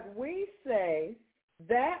 what we say,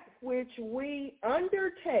 that which we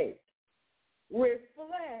undertake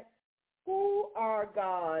reflects who our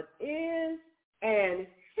God is and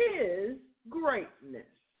his greatness.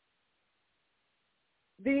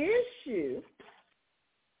 The issue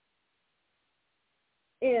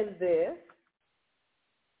in this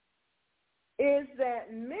is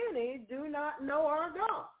that many do not know our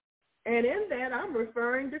God. And in that, I'm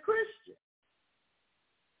referring to Christians.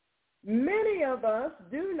 Many of us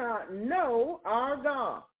do not know our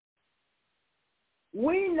God.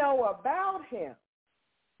 We know about him,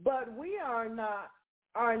 but we are not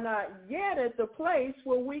yet at the place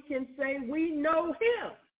where we can say we know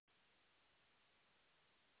him.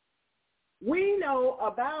 We know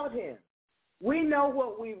about him. We know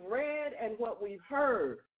what we've read and what we've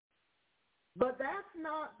heard. But that's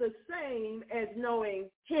not the same as knowing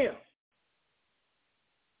him.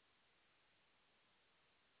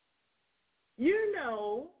 You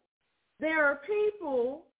know, there are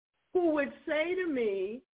people who would say to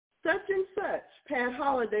me, such and such, Pat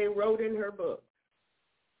Holliday wrote in her book.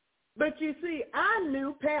 But you see, I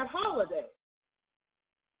knew Pat Holliday.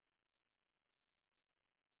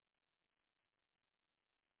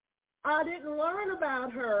 I didn't learn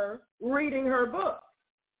about her reading her book.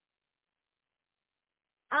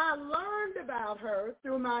 I learned about her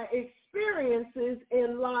through my experiences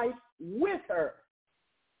in life with her.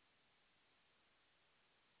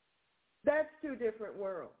 That's two different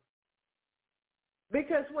worlds.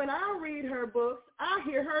 Because when I read her books, I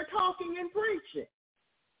hear her talking and preaching.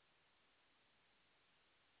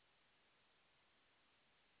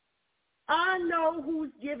 I know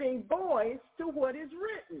who's giving voice to what is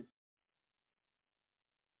written.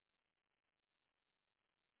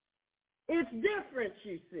 It's different,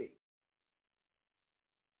 you see.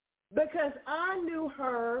 Because I knew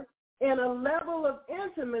her in a level of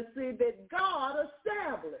intimacy that God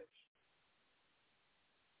established.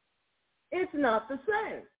 It's not the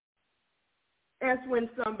same as when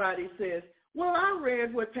somebody says, well, I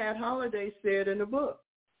read what Pat Holliday said in the book.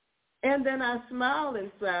 And then I smile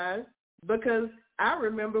inside because I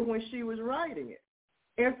remember when she was writing it.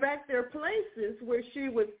 In fact, there are places where she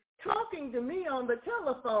was talking to me on the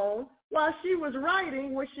telephone while she was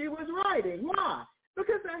writing what she was writing. Why?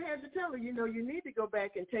 Because I had to tell her, you know, you need to go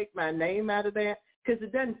back and take my name out of that because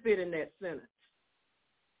it doesn't fit in that sentence.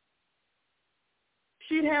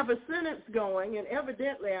 She'd have a sentence going, and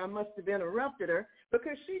evidently I must have interrupted her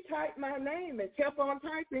because she typed my name and kept on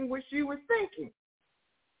typing what she was thinking.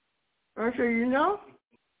 I said, you know,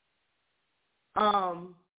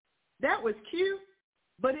 that was cute,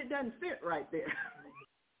 but it doesn't fit right there.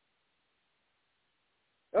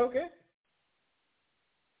 Okay?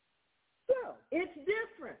 So it's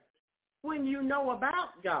different when you know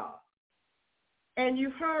about God and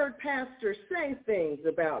you've heard pastors say things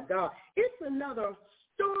about God. It's another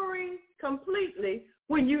story completely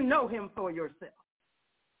when you know him for yourself.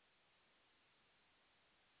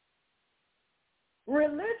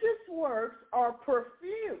 Religious works are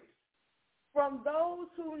profuse from those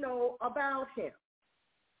who know about him,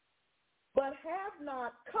 but have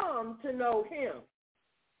not come to know him.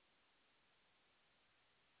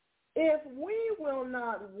 If we will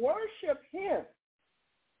not worship him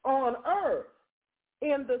on earth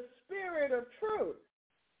in the spirit of truth,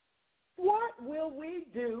 what will we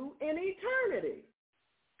do in eternity?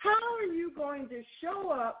 How are you going to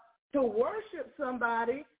show up to worship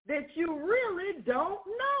somebody that you really don't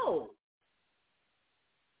know?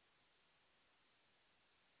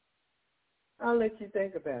 I'll let you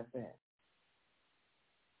think about that.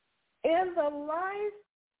 In the life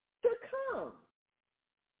to come,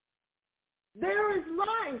 there is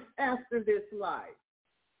life after this life.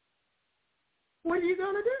 What are you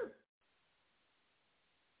going to do?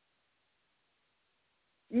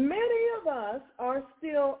 Many of us are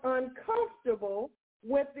still uncomfortable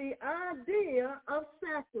with the idea of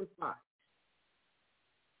sacrifice.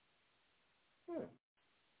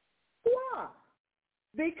 Why?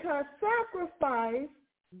 Because sacrifice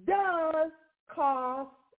does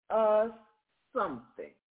cost us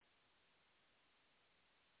something.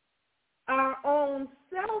 Our own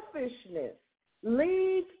selfishness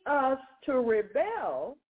leads us to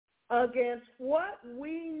rebel against what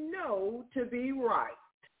we know to be right.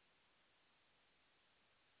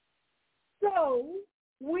 So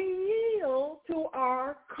we yield to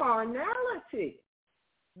our carnality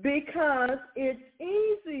because it's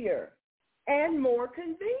easier and more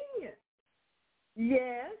convenient.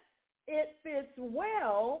 Yes, it fits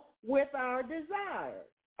well with our desires,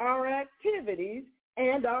 our activities,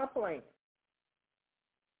 and our plans.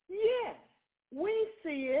 Yes, we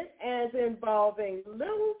see it as involving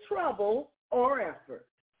little trouble or effort.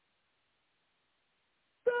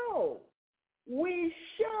 So we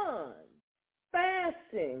shun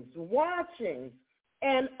fastings, watchings,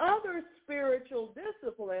 and other spiritual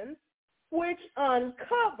disciplines which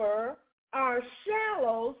uncover our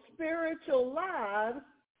shallow spiritual lives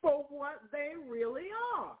for what they really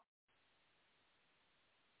are.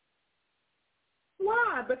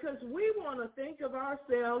 Why? Because we want to think of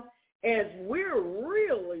ourselves as we're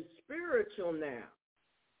really spiritual now.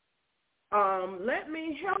 Let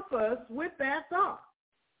me help us with that thought.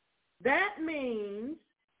 That means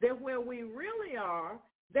that where we really are,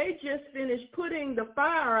 they just finished putting the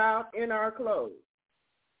fire out in our clothes.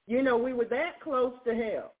 You know, we were that close to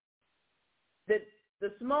hell that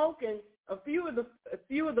the smoke and a few of the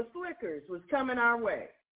flickers was coming our way.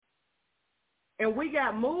 And we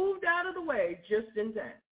got moved out of the way just in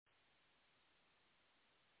time.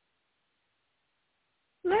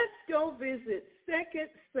 Let's go visit 2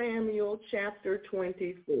 Samuel chapter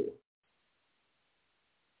 24.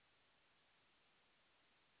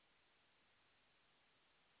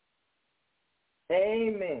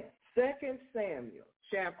 Amen. 2 Samuel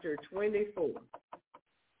chapter 24.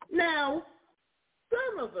 Now,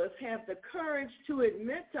 some of us have the courage to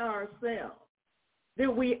admit to ourselves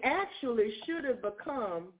that we actually should have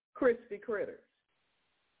become crispy critters.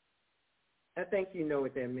 I think you know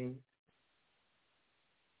what that means.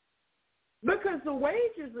 Because the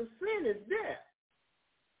wages of sin is death.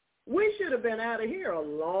 We should have been out of here a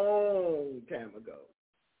long time ago.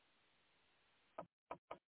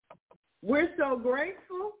 We're so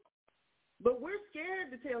grateful, but we're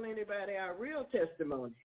scared to tell anybody our real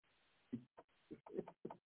testimony.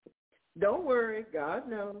 Don't worry, God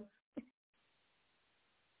knows.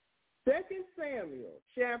 2 Samuel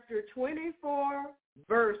chapter 24,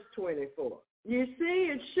 verse 24. You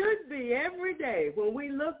see, it should be every day when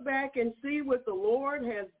we look back and see what the Lord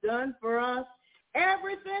has done for us,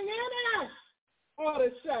 everything in us ought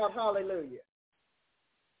to shout hallelujah.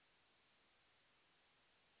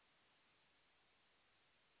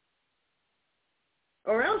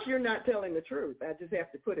 Or else you're not telling the truth. I just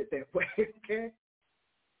have to put it that way, okay?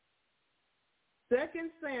 2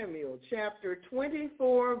 Samuel chapter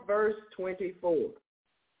 24, verse 24.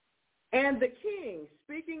 And the king,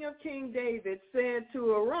 speaking of King David, said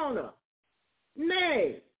to Araunah,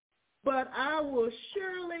 Nay, but I will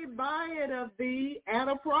surely buy it of thee at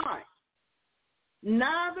a price.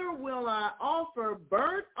 Neither will I offer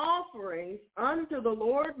burnt offerings unto the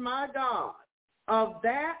Lord my God of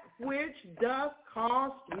that which doth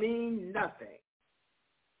cost me nothing.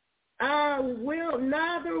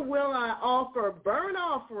 Neither will I offer burnt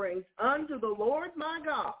offerings unto the Lord my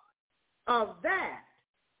God of that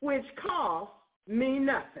which cost me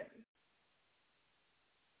nothing.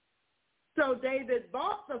 So David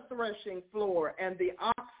bought the threshing floor and the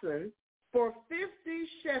oxen for 50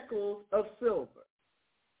 shekels of silver.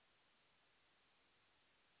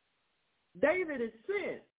 David had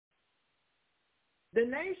sinned. The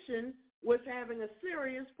nation was having a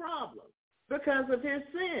serious problem because of his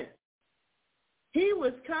sin. He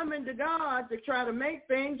was coming to God to try to make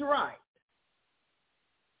things right.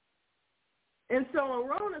 And so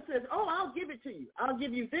Araunah says, oh, I'll give it to you. I'll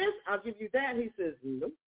give you this. I'll give you that. He says,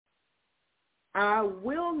 nope. I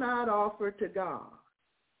will not offer to God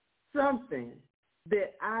something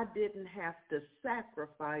that I didn't have to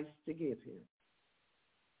sacrifice to give him.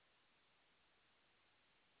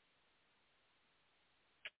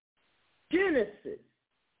 Genesis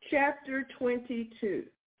chapter 22.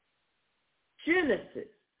 Genesis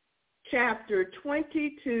chapter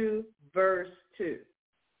 22, verse 2.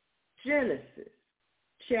 Genesis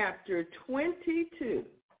chapter 22,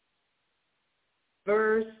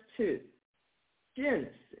 verse 2.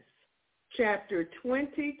 Genesis chapter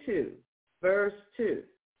 22, verse 2.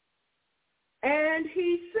 And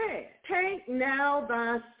he said, Take now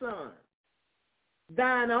thy son,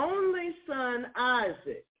 thine only son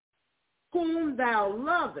Isaac, whom thou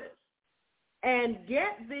lovest, and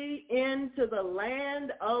get thee into the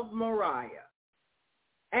land of Moriah,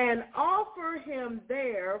 and offer him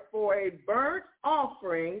there for a burnt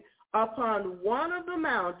offering upon one of the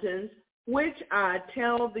mountains which I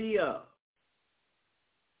tell thee of.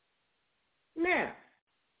 Now,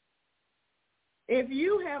 if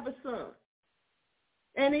you have a son,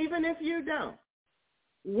 and even if you don't,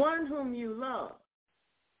 one whom you love,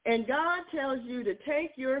 and God tells you to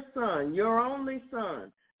take your son, your only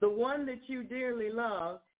son, the one that you dearly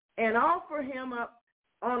love, and offer him up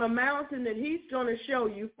on a mountain that he's going to show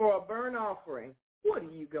you for a burnt offering, what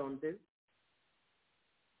are you going to do?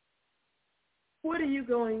 What are you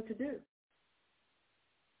going to do?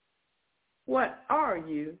 What are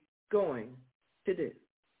you going to do?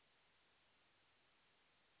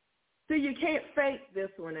 So you can't fake this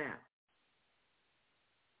one out.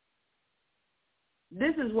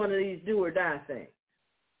 This is one of these do or die things.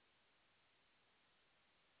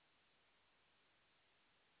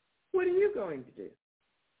 What are you going to do?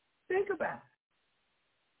 Think about it.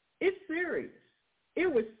 It's serious. It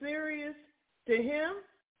was serious to him,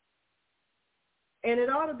 and it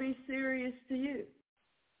ought to be serious to you.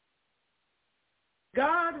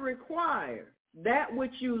 God required that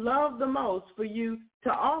which you love the most for you to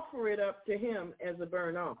offer it up to him as a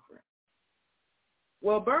burnt offering.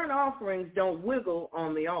 Well, burnt offerings don't wiggle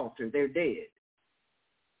on the altar. They're dead.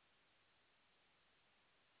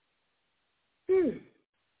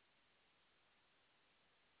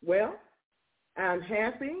 Well, I'm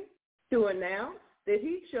happy to announce that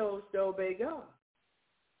he chose to obey God.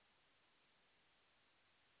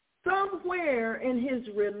 Somewhere in his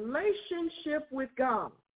relationship with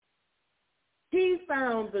God, he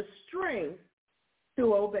found the strength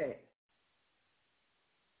to obey.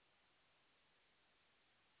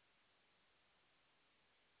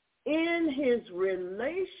 In his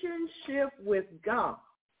relationship with God,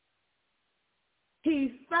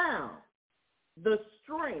 he found the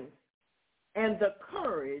strength and the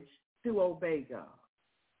courage to obey God.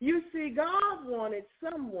 You see, God wanted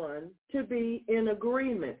someone to be in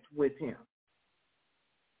agreement with him.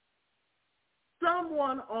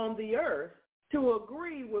 Someone on the earth to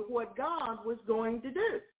agree with what God was going to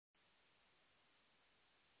do.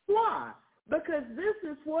 Why? Because this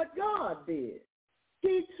is what God did.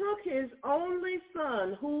 He took his only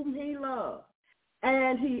son whom he loved,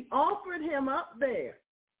 and he offered him up there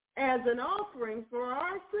as an offering for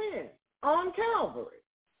our sin on Calvary.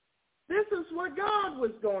 This is what God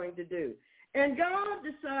was going to do. And God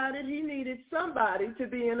decided he needed somebody to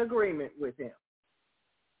be in agreement with him.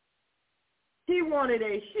 He wanted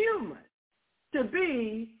a human to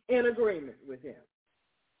be in agreement with him.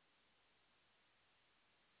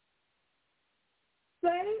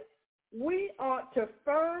 Saints, we ought to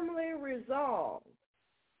firmly resolve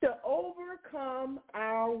to overcome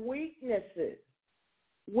our weaknesses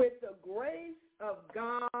with the grace of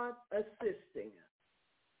God assisting us.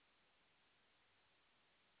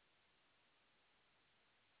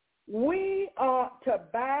 We ought to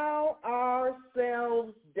bow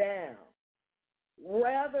ourselves down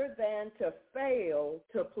rather than to fail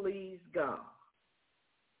to please God.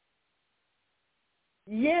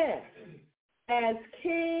 Yes, as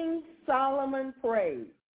King Solomon prayed,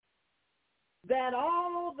 that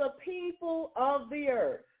all the people of the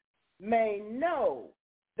earth may know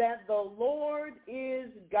that the Lord is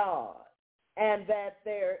God and that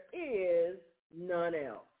there is none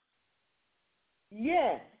else.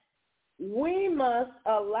 Yes, we must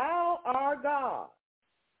allow our God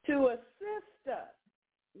to assist us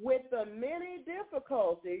with the many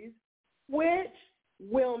difficulties which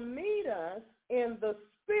will meet us in the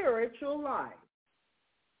spiritual life.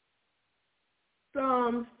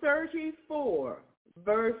 Psalm 34,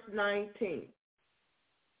 verse 19.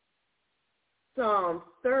 Psalm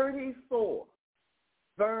 34,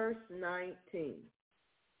 verse 19.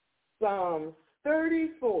 Psalm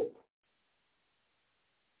 34,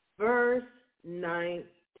 verse 19.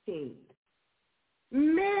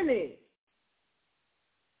 Many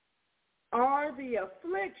are the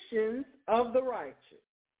afflictions of the righteous.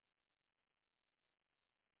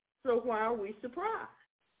 So why are we surprised?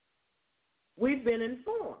 We've been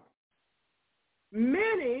informed.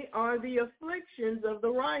 Many are the afflictions of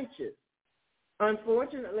the righteous.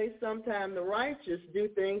 Unfortunately, sometimes the righteous do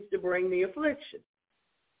things to bring the affliction.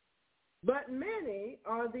 But many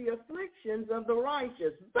are the afflictions of the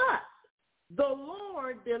righteous, but the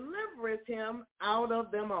Lord delivereth him out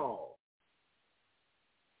of them all.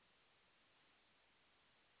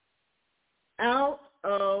 Out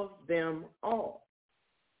of them all.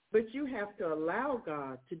 But you have to allow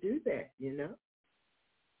God to do that, you know.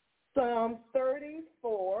 Psalm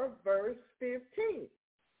 34, verse 15.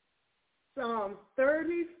 Psalm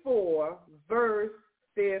 34, verse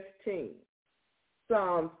 15.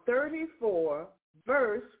 Psalm 34,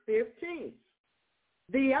 verse 15.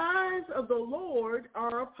 The eyes of the Lord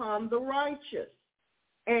are upon the righteous,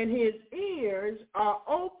 and his ears are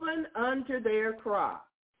open unto their cry.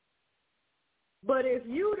 But if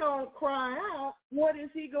you don't cry out, what is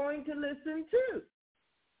he going to listen to?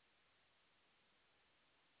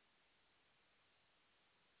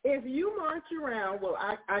 If you march around, well,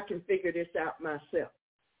 I can figure this out myself.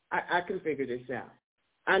 I can figure this out.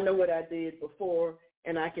 I know what I did before,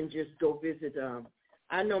 and I can just go visit.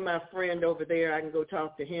 I know my friend over there. I can go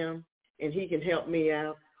talk to him, and he can help me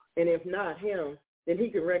out. And if not him, then he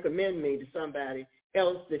can recommend me to somebody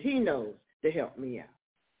else that he knows to help me out.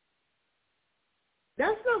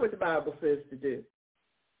 That's not what the Bible says to do.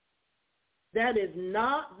 That is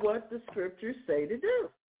not what the scriptures say to do.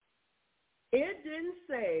 It didn't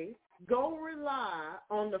say, go rely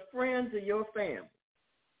on the friends of your family.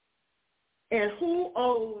 And who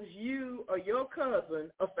owes you or your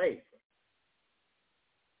cousin a favor?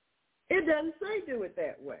 It doesn't say do it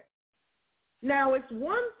that way. Now, it's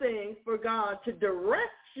one thing for God to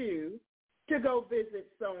direct you to go visit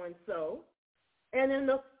so-and-so, and in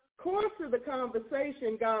the course of the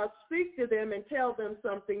conversation, God speaks to them and tell them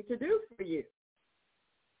something to do for you.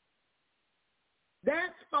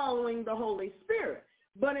 That's following the Holy Spirit.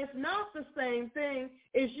 But it's not the same thing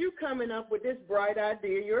as you coming up with this bright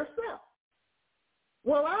idea yourself.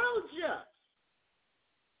 Well, I'll just.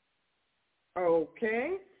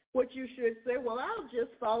 Okay. What you should say, well, I'll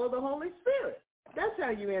just follow the Holy Spirit. That's how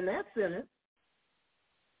you end that sentence.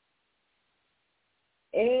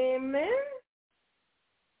 Amen.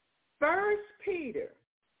 1 Peter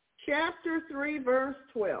chapter 3, verse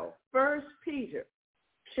 12. 1 Peter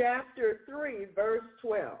chapter 3, verse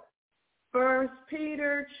 12. 1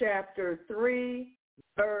 Peter chapter 3,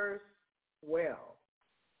 verse 12.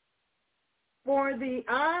 For the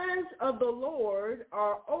eyes of the Lord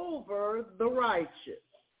are over the righteous.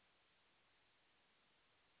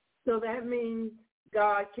 So that means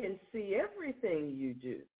God can see everything you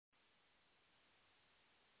do.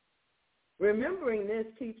 Remembering this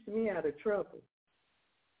keeps me out of trouble.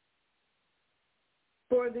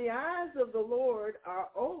 For the eyes of the Lord are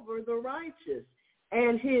over the righteous,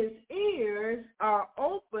 and his ears are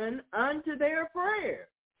open unto their prayer.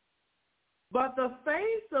 But the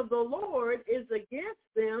face of the Lord is against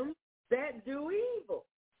them that do evil.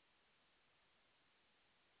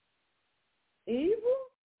 Evil?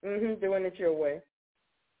 Doing it your way.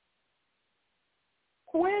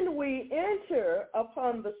 When we enter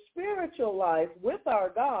upon the spiritual life with our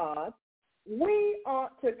God, we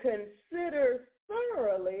ought to consider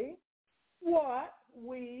thoroughly what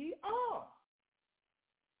we are.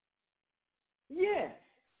 Yes,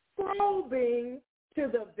 probing to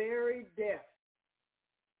the very depth.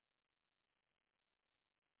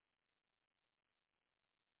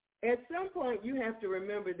 At some point, you have to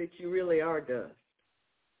remember that you really are dust.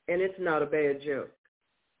 And it's not a bad joke.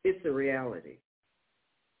 It's a reality.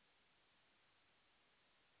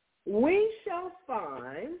 We shall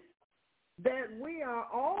find that we are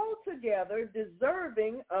altogether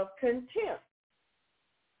deserving of contempt,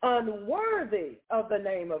 unworthy of the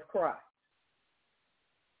name of Christ.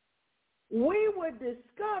 We would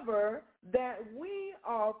discover that we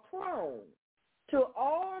are prone to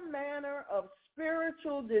all manner of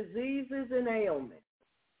spiritual diseases and ailments.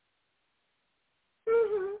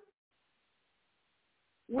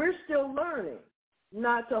 We're still learning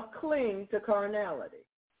not to cling to carnality.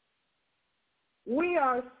 We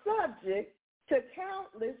are subject to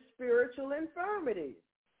countless spiritual infirmities,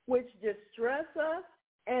 which distress us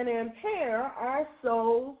and impair our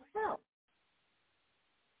soul's health.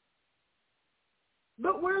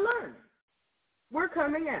 But we're learning. We're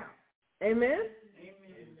coming out. Amen? Amen.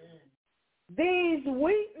 These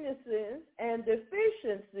weaknesses and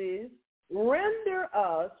deficiencies render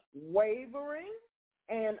us wavering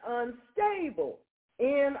and unstable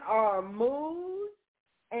in our mood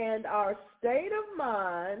and our state of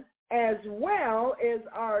mind, as well as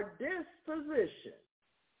our disposition.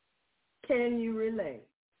 Can you relate?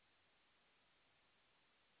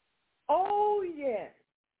 Oh, yes.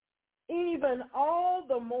 Even all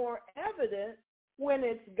the more evident when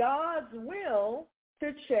it's God's will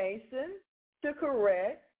to chasten, to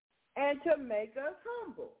correct, and to make us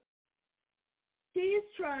humble. He's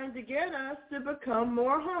trying to get us to become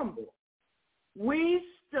more humble. We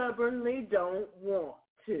stubbornly don't want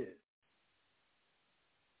to.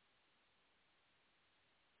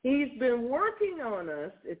 He's been working on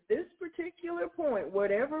us at this particular point,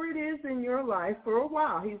 whatever it is in your life, for a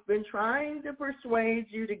while. He's been trying to persuade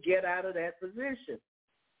you to get out of that position.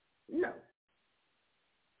 No,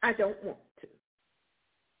 I don't want to.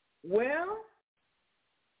 Well,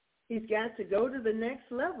 he's got to go to the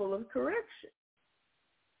next level of correction.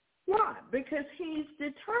 Why? Because he's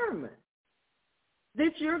determined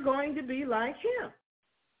that you're going to be like him.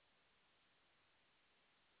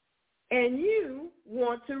 And you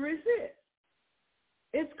want to resist.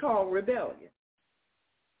 It's called rebellion.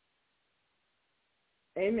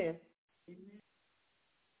 Amen.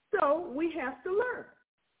 So we have to learn.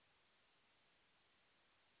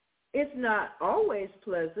 It's not always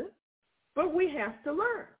pleasant, but we have to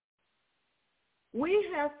learn. We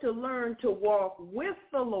have to learn to walk with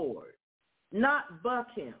the Lord, not buck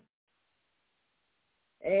him.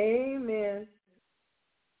 Amen.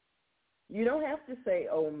 You don't have to say,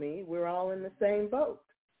 oh, me. We're all in the same boat.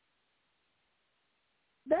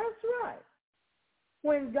 That's right.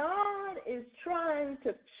 When God is trying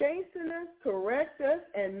to chasten us, correct us,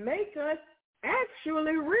 and make us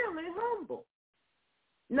actually really humble,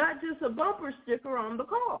 not just a bumper sticker on the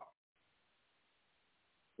car.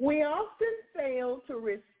 We often fail to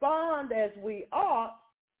respond as we ought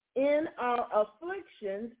in our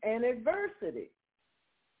afflictions and adversity,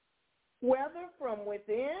 whether from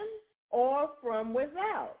within or from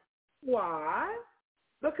without. Why?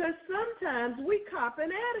 Because sometimes we cop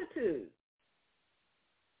an attitude.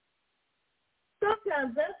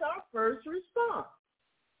 Sometimes that's our first response.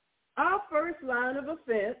 Our first line of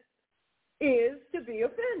offense is to be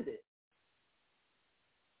offended.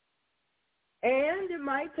 And it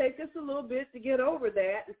might take us a little bit to get over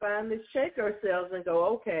that and finally shake ourselves and go,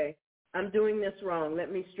 okay, I'm doing this wrong.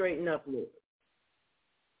 Let me straighten up a little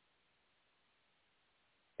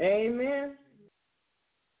bit. Amen.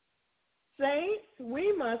 Saints,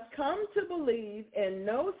 we must come to believe and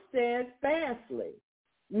know steadfastly,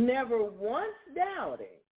 never once doubting,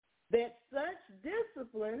 that such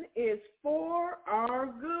discipline is for our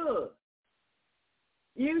good.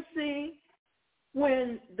 You see,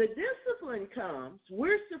 when the discipline comes,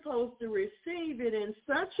 we're supposed to receive it in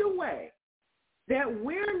such a way that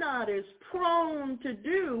we're not as prone to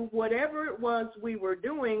do whatever it was we were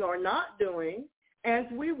doing or not doing as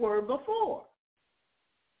we were before.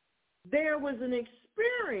 There was an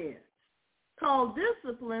experience called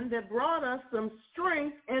discipline that brought us some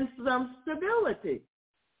strength and some stability,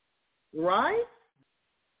 right?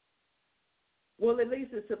 Well, at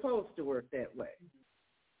least it's supposed to work that way.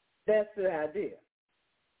 That's the idea.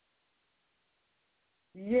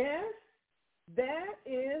 Yes, that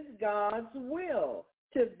is God's will,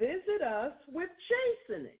 to visit us with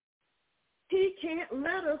chastening. He can't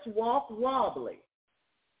let us walk wobbly.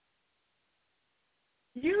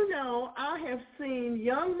 You know, I have seen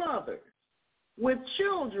young mothers with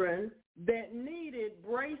children that needed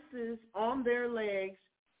braces on their legs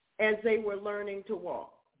as they were learning to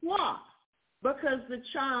walk. Why? Because the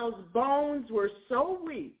child's bones were so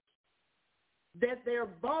weak that they're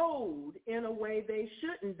bowed in a way they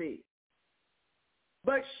shouldn't be.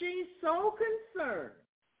 But she's so concerned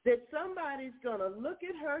that somebody's going to look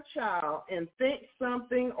at her child and think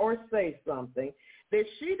something or say something that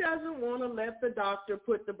she doesn't want to let the doctor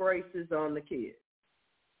put the braces on the kid.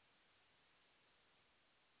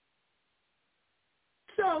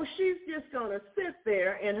 So she's just going to sit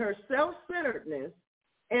there in her self-centeredness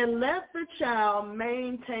and let the child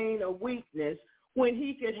maintain a weakness when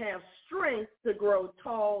he could have strength to grow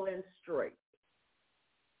tall and straight.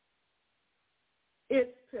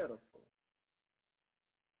 It's pitiful.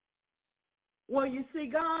 Well, you see,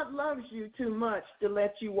 God loves you too much to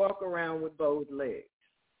let you walk around with bowed legs.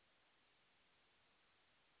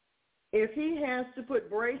 If he has to put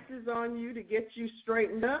braces on you to get you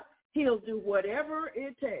straightened up, he'll do whatever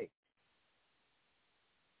it takes.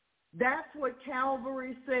 That's what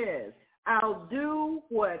Calvary says. I'll do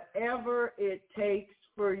whatever it takes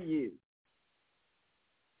for you.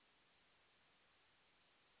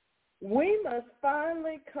 We must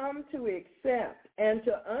finally come to accept and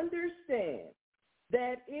to understand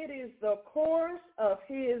that it is the course of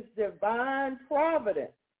his divine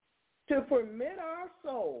providence to permit our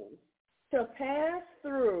souls to pass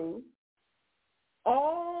through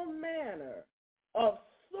all manner of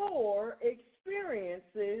sore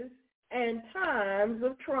experiences and times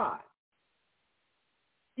of trial.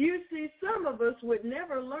 You see, some of us would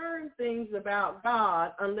never learn things about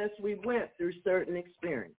God unless we went through certain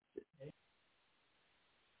experiences.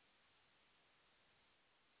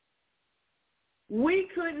 We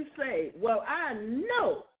couldn't say, well, I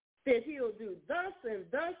know that he'll do thus and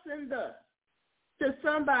thus and thus to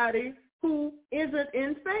somebody who isn't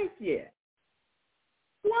in faith yet.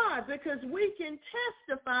 Why? Because we can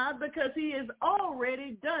testify because he has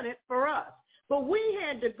already done it for us. But we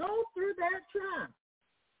had to go through that trial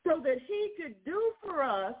so that he could do for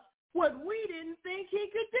us what we didn't think he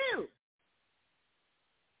could do.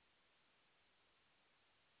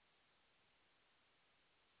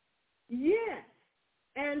 Yes,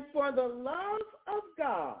 and for the love of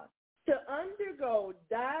God to undergo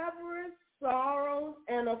diverse sorrows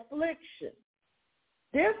and affliction,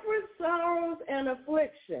 different sorrows and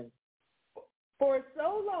affliction, for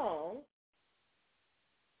so long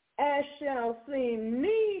as shall seem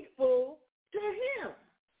needful to him,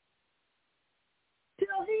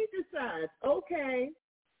 till he decides, okay,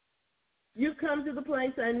 you come to the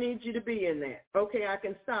place I need you to be in there. Okay, I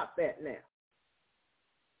can stop that now.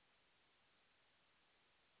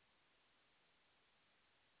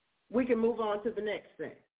 We can move on to the next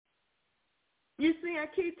thing. You see, I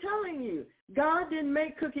keep telling you, God didn't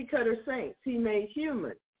make cookie-cutter saints. He made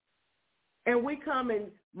humans. And we come in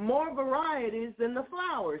more varieties than the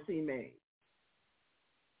flowers he made.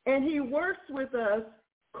 And he works with us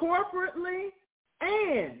corporately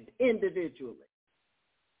and individually.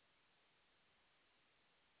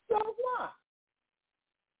 So what?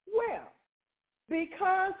 Well,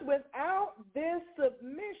 because without this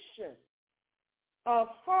submission of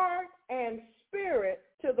heart and spirit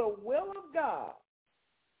to the will of God,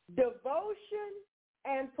 devotion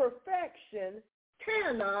and perfection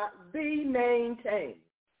cannot be maintained.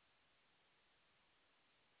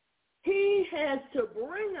 He has to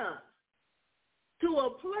bring us to a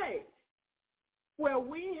place where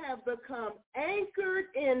we have become anchored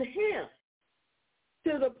in him,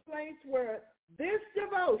 to the place where this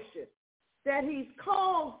devotion that he's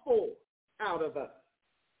called for out of us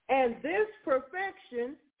and this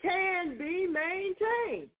perfection can be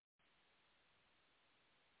maintained.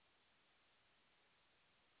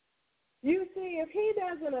 You see, if he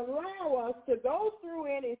doesn't allow us to go through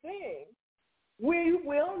anything, we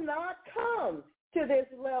will not come to this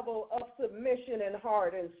level of submission in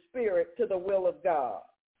heart and spirit to the will of God.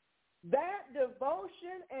 That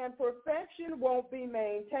devotion and perfection won't be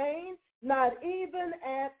maintained, not even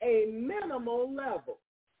at a minimal level.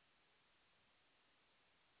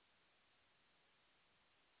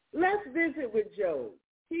 Let's visit with Job.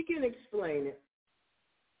 He can explain it.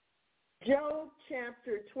 Job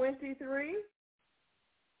chapter 23.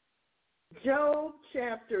 Job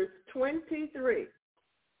chapter 23,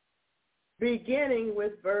 beginning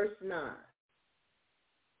with verse 9.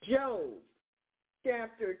 Job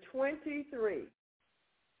chapter 23,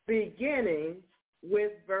 beginning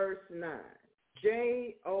with verse 9.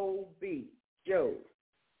 J-O-B, Job.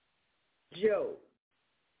 Job.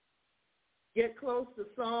 Get close to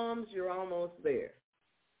Psalms, you're almost there.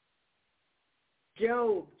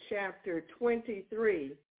 Job chapter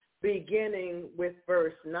 23, beginning with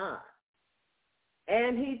verse 9.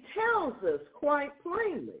 And he tells us quite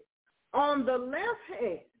plainly, on the left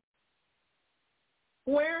hand,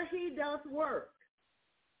 where he doth work,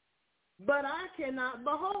 but I cannot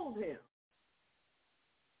behold him.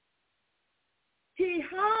 He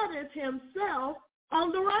hideth himself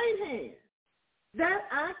on the right hand, that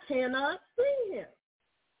I cannot see him.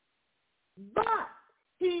 But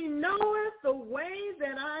he knoweth the way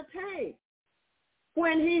that I take.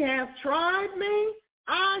 When he hath tried me,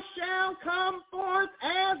 I shall come forth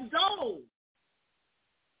as gold.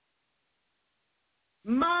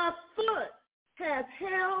 My foot hath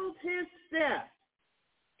held his step.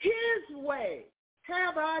 His way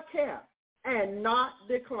have I kept and not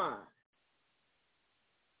declined.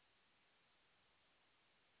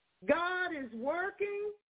 God is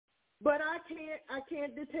working, but I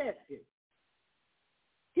can't detect it.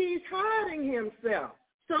 He's hiding himself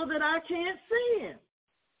so that I can't see him.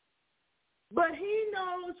 But he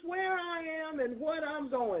knows where I am and what I'm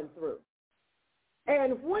going through.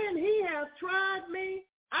 And when he has tried me,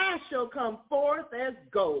 I shall come forth as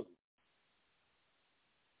gold.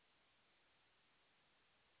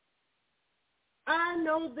 I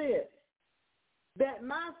know this, that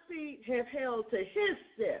my feet have held to his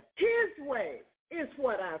step. His way is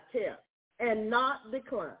what I've kept and not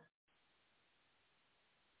declined.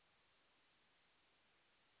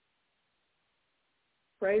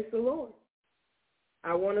 Praise the Lord.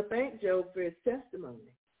 I want to thank Job for his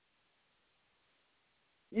testimony.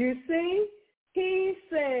 You see, he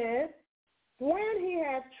said, when he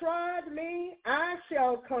hath tried me, I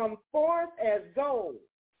shall come forth as gold,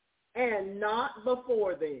 and not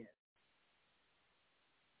before then.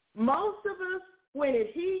 Most of us, when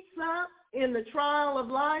it heats up in the trial of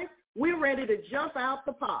life, we're ready to jump out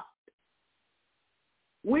the pot.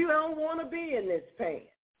 We don't want to be in this pan.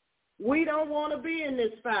 We don't want to be in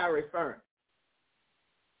this fiery furnace.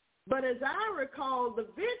 But as I recall, the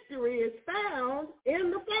victory is found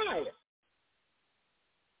in the fire.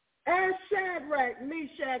 As Shadrach,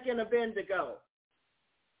 Meshach, and Abednego,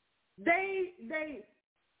 they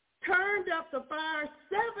turned up the fire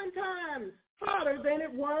 7 times hotter than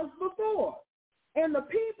it was before. And the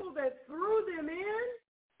people that threw them in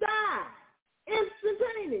died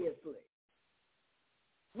instantaneously.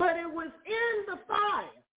 But it was in the fire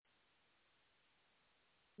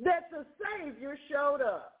that the Savior showed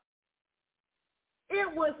up.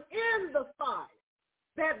 It was in the fire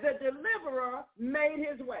that the deliverer made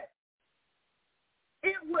his way.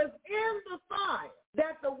 It was in the fire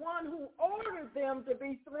that the one who ordered them to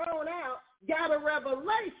be thrown out got a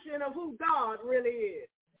revelation of who God really is.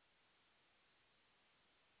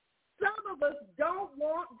 Some of us don't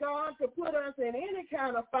want God to put us in any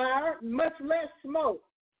kind of fire, much less smoke.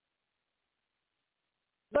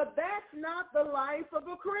 But that's not the life of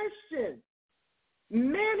a Christian.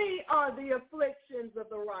 Many are the afflictions of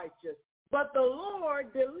the righteous, but the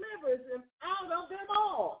Lord delivers him out of them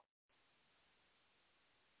all.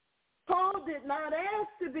 Paul did not ask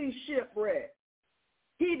to be shipwrecked.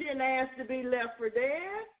 He didn't ask to be left for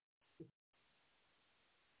dead.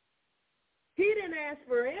 He didn't ask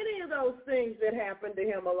for any of those things that happened to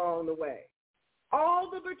him along the way.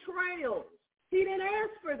 All the betrayals, he didn't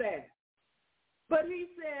ask for that. But he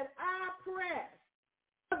said, I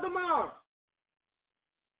pressed the mark.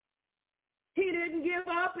 He didn't give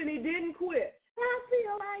up and he didn't quit. I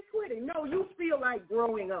feel like quitting. No, you feel like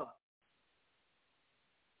growing up.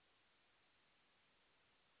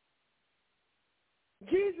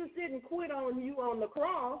 Jesus didn't quit on you on the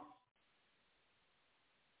cross.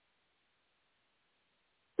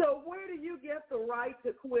 So where do you get the right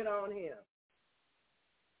to quit on him?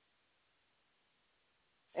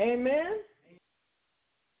 Amen?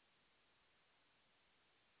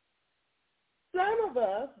 Some of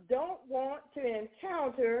us don't want to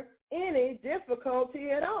encounter any difficulty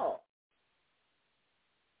at all.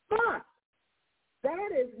 But that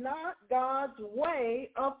is not God's way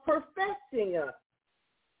of perfecting us.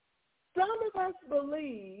 Some of us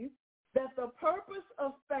believe that the purpose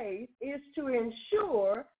of faith is to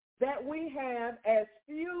ensure that we have as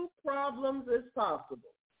few problems as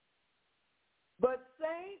possible. But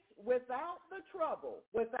saints, without the trouble,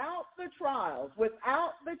 without the trials,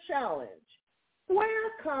 without the challenge,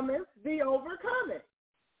 where cometh the overcoming?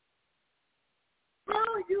 How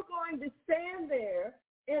are you going to stand there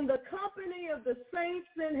in the company of the saints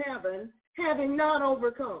in heaven having not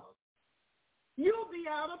overcome? You'll be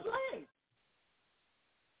out of place.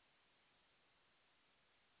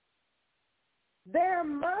 There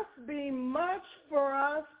must be much for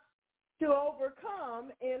us to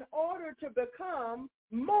overcome in order to become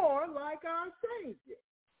more like our Savior.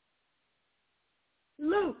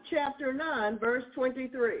 Luke chapter 9, verse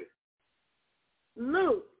 23.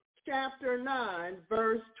 Luke chapter 9,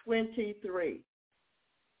 verse 23.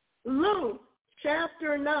 Luke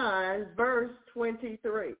chapter 9, verse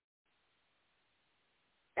 23.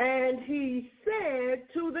 And he said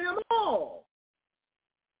to them all,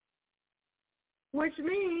 which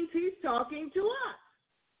means he's talking to us.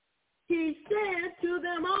 He said to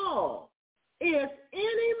them all, if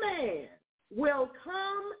any man will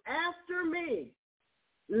come after me,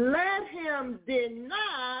 let him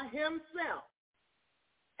deny himself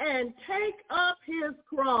and take up his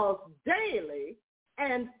cross daily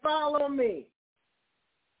and follow me.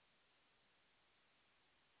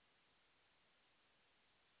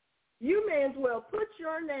 You may as well put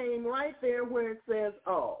your name right there where it says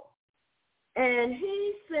all. And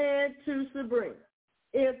he said to Sabrina,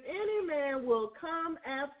 if any man will come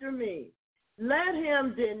after me, let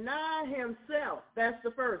him deny himself, that's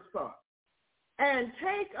the first part, and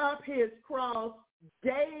take up his cross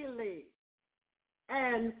daily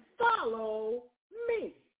and follow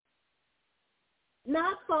me.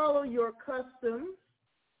 Not follow your customs,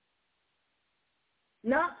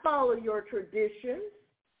 not follow your traditions,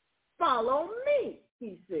 follow me,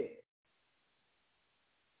 he said.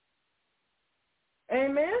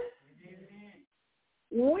 Amen?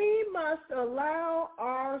 We must allow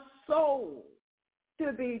our soul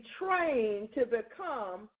to be trained to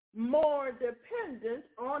become more dependent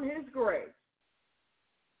on his grace.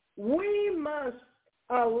 We must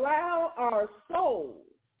allow our soul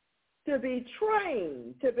to be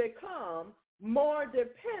trained to become more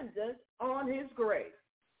dependent on his grace.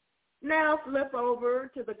 Now flip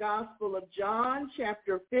over to the Gospel of John,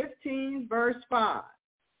 chapter 15, verse 5.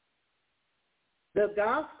 The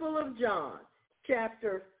Gospel of John,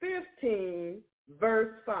 chapter 15,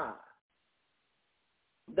 verse 5.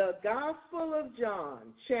 The Gospel of John,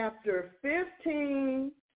 chapter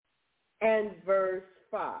 15 and verse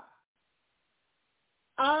 5.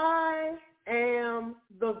 I am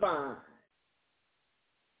the vine.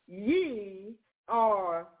 Ye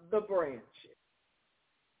are the branches.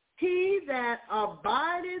 He that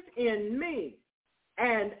abideth in me,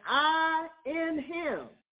 and I in him,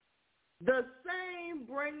 the same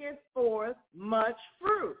bringeth forth much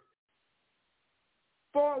fruit.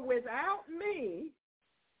 For without me,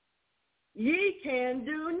 ye can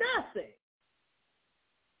do nothing.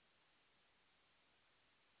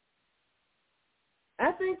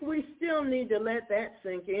 I think we still need to let that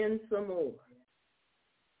sink in some more.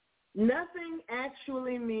 Nothing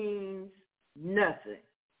actually means nothing.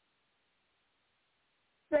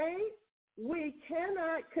 Saints, we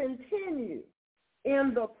cannot continue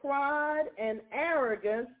in the pride and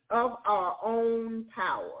arrogance of our own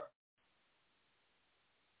power.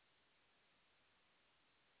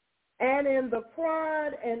 And in the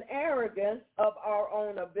pride and arrogance of our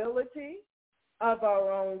own ability, of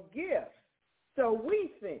our own gifts. So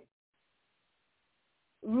we think,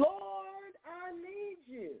 Lord, I need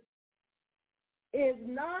you. is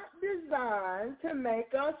not designed to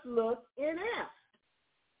make us look inept.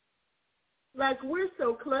 Like we're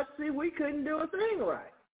so klutzy we couldn't do a thing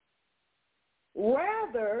right.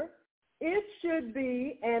 Rather, it should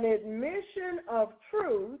be an admission of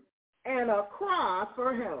truth and a cry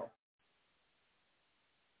for help.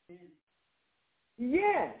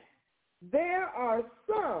 Yes, there are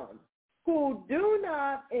some who do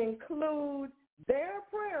not include their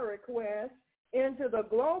prayer requests into the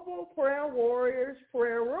Global Prayer Warriors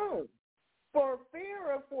prayer room for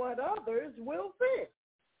fear of what others will think.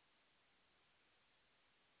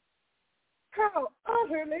 How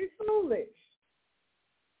utterly foolish.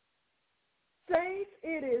 Saints,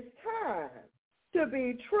 it is time to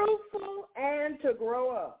be truthful and to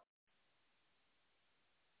grow up.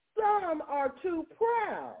 Some are too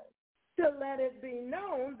proud to let it be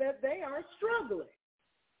known that they are struggling.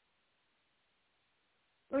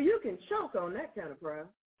 Well, you can choke on that kind of pride.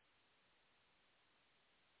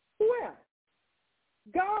 Well,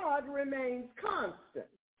 God remains constant.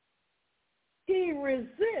 He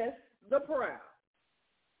resists the proud.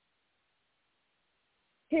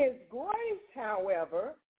 His grace,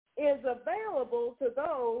 however, is available to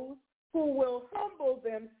those who will humble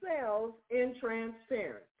themselves in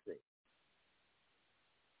transparency.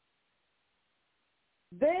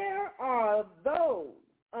 There are those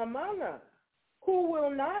among us who will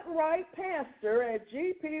not write pastor at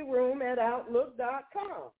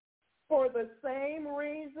gproom@outlook.com for the same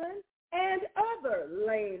reason and other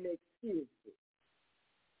lame excuses.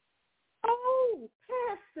 Oh,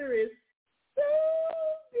 pastor is so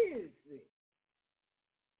busy.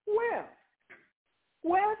 Well,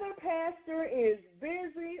 whether pastor is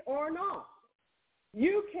busy or not,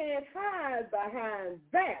 you can't hide behind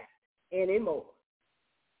that anymore.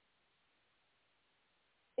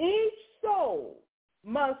 Each soul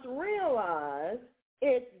must realize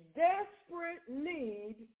its desperate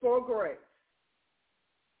need for grace.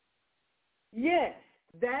 Yes,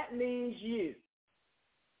 that means you.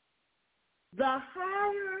 The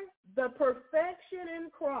higher the perfection in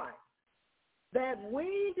Christ that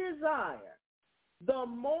we desire, the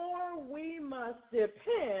more we must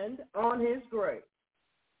depend on his grace.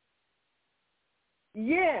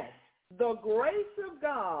 Yes, the grace of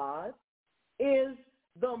God is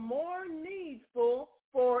the more needful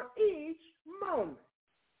for each moment.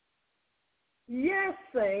 Yes,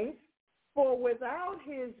 saints, for without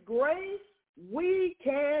his grace, we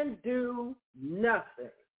can do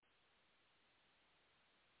nothing.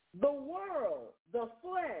 The world, the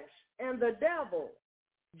flesh, and the devil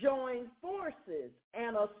join forces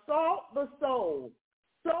and assault the soul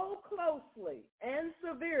so closely and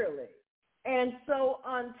severely and so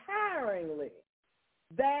untiringly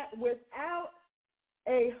that without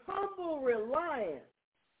a humble reliance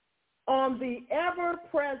on the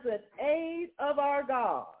ever-present aid of our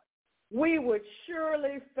God, we would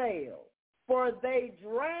surely fail, for they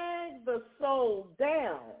drag the soul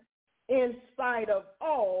down in spite of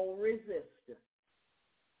all resistance.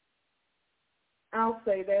 I'll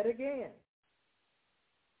say that again.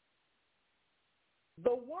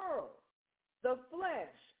 The world, the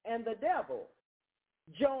flesh, and the devil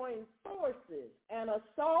join forces and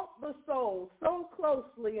assault the soul so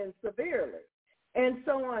closely and severely and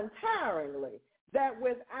so untiringly that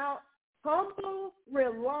without humble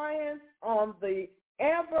reliance on the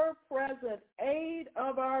ever-present aid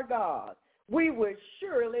of our God, we would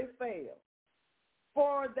surely fail.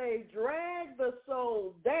 For they drag the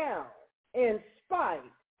soul down in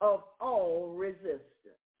spite of all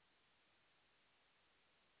resistance.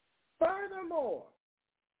 Furthermore,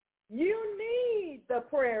 you need the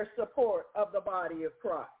prayer support of the body of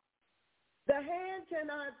Christ. The hand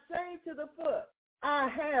cannot say to the foot, I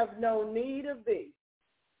have no need of thee.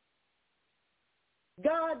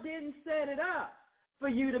 God didn't set it up for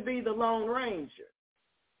you to be the Lone Ranger.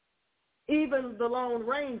 Even the Lone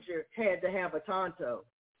Ranger had to have a Tonto.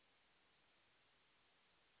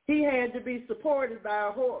 He had to be supported by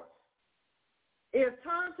a horse. If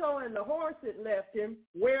Tonto and the horse had left him,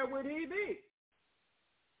 where would he be?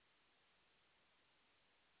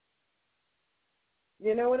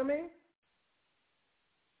 You know what I mean?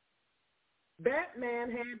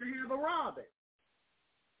 Batman had to have a Robin.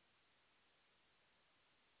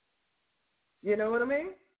 You know what I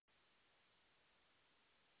mean?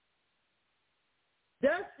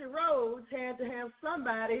 Dusty Rhodes had to have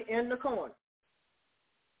somebody in the corner.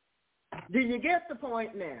 Do you get the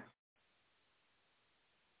point now?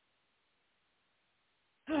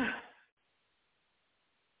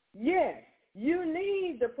 Yes, you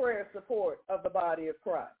need the prayer support of the body of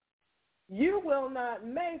Christ. You will not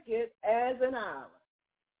make it as an island.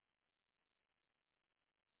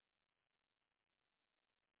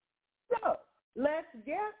 Let's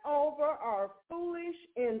get over our foolish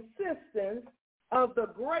insistence of the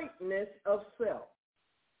greatness of self.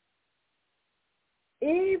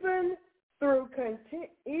 Even through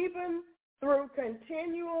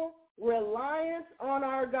continual reliance on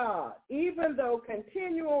our God, even though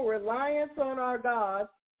continual reliance on our God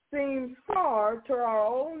seems hard to our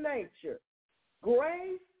old nature,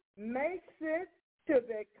 grace makes it to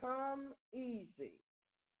become easy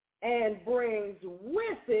and brings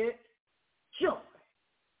with it joy.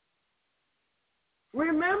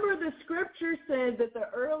 Remember, the scripture said that the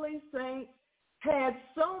early saints had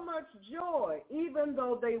so much joy, even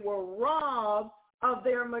though they were robbed of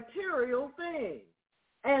their material things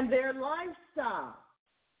and their lifestyle.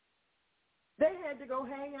 They had to go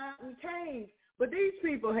hang out in caves, but these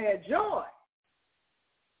people had joy.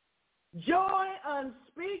 Joy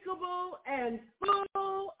unspeakable and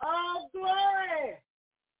full of glory.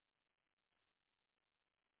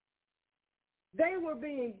 They were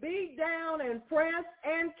being beat down and pressed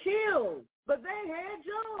and killed, but they had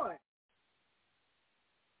joy.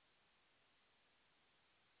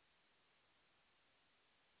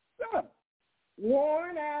 So,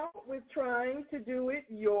 worn out with trying to do it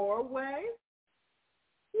your way?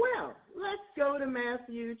 Well, let's go to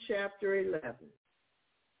Matthew chapter 11.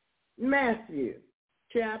 Matthew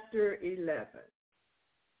chapter 11.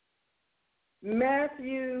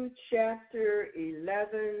 Matthew chapter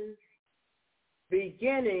 11,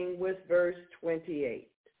 beginning with verse 28.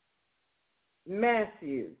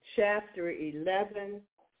 Matthew chapter 11,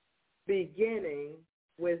 beginning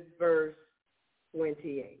with verse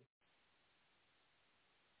 28.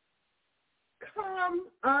 Come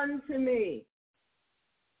unto me.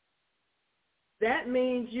 That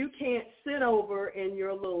means you can't sit over in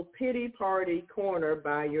your little pity party corner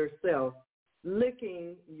by yourself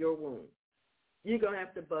licking your wound. You're going to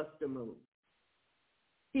have to bust a move.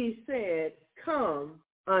 He said, come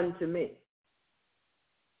unto me.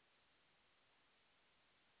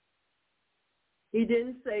 He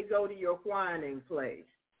didn't say go to your whining place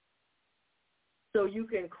so you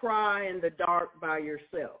can cry in the dark by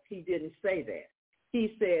yourself. He didn't say that.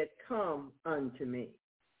 He said, come unto me.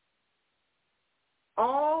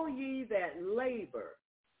 All ye that labor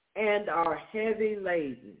and are heavy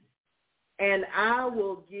laden, and I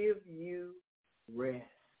will give you rest.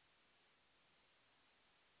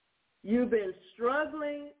 You've been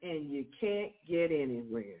struggling and you can't get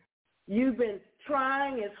anywhere. You've been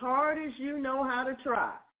trying as hard as you know how to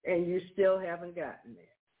try, and you still haven't gotten there.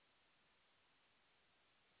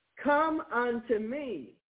 Come unto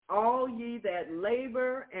me, all ye that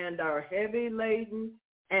labor and are heavy laden,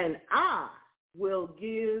 and I will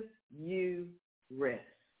give you rest.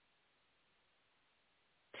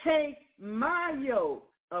 Take my yoke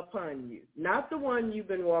upon you, not the one you've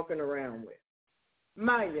been walking around with.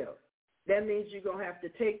 My yoke. That means you're going to have to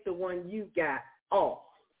take the one you got off.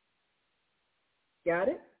 Got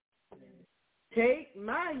it? Take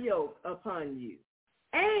my yoke upon you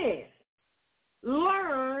and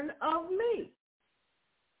learn of me.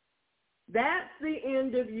 That's the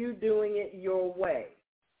end of you doing it your way.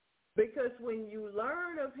 Because when you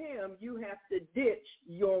learn of him, you have to ditch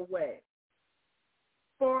your way.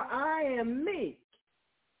 For I am meek.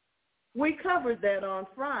 We covered that on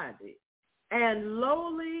Friday. And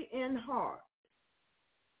lowly in heart.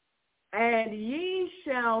 And ye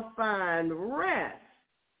shall find rest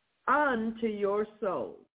unto your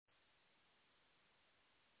soul.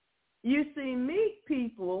 You see, meek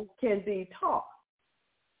people can be taught.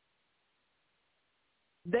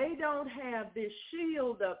 They don't have this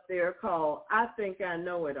shield up there called, I think I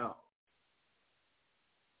know it all.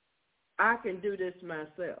 I can do this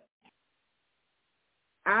myself.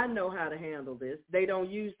 I know how to handle this. They don't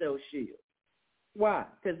use those shields. Why?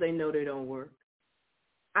 Because they know they don't work.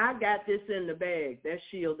 I got this in the bag. That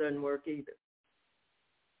shield doesn't work either.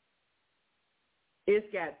 It's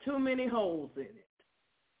got too many holes in it.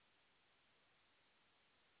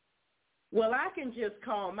 Well, I can just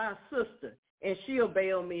call my sister and she'll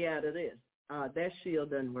bail me out of this. That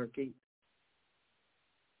shield doesn't work either.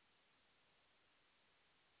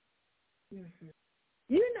 Mm-hmm.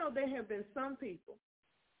 You know, there have been some people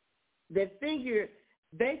that figured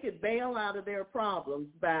they could bail out of their problems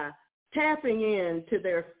by tapping into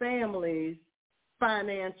their family's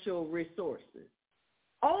financial resources,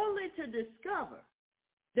 only to discover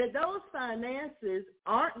that those finances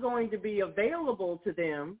aren't going to be available to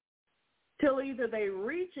them till either they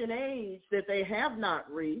reach an age that they have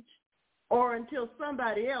not reached or until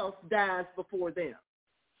somebody else dies before them.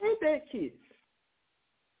 Ain't that cute?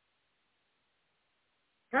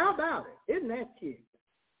 How about it? Isn't that cute?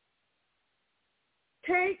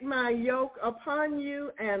 Take my yoke upon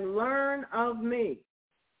you and learn of me.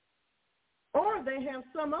 Or they have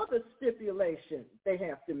some other stipulation they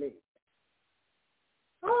have to meet.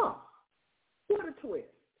 Oh, what a twist.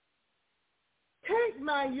 Take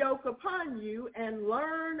my yoke upon you and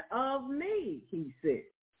learn of me, he said.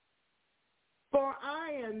 For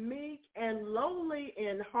I am meek and lowly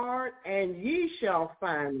in heart, and ye shall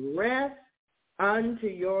find rest unto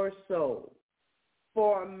your soul.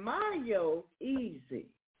 For my yoke easy,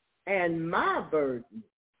 and my burden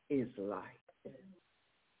is light.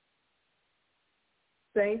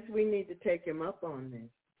 Saints, we need to take him up on this.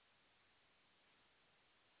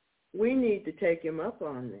 We need to take him up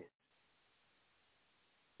on this.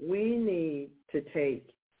 We need to take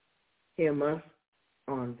him up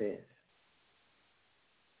on this.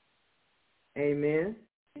 Amen.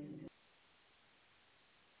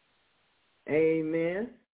 Amen.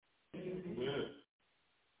 Amen.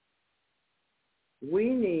 We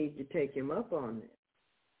need to take him up on this.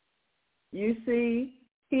 You see,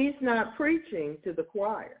 he's not preaching to the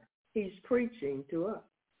choir. He's preaching to us.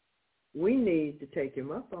 We need to take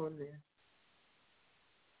him up on this.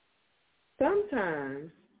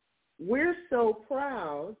 Sometimes we're so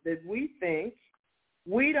proud that we think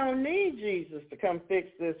we don't need Jesus to come fix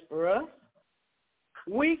this for us.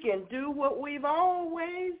 We can do what we've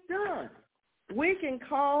always done. We can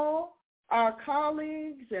call our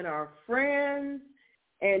colleagues and our friends,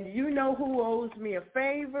 and you know who owes me a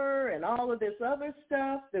favor, and all of this other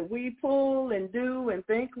stuff that we pull and do and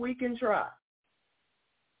think we can try.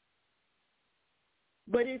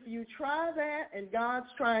 But if you try that and God's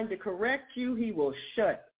trying to correct you, he will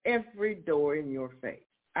shut every door in your face.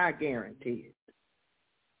 I guarantee it.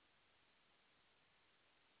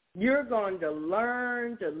 You're going to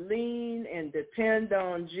learn to lean and depend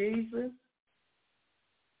on Jesus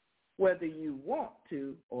whether you want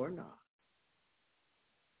to or not.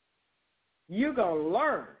 You're going to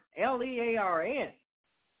learn, L-E-A-R-N,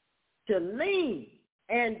 to lean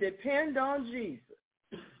and depend on Jesus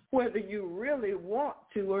whether you really want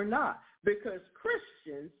to or not, because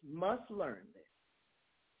Christians must learn this.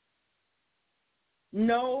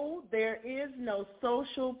 No, there is no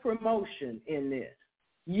social promotion in this.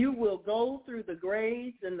 You will go through the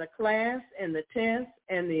grades and the class and the tests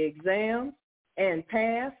and the exams and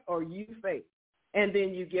pass or you fail. And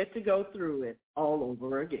then you get to go through it all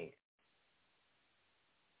over again.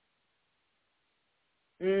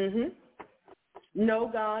 No,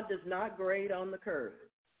 God does not grade on the curve.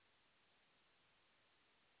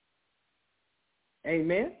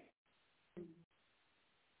 Amen?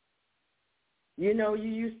 You know, you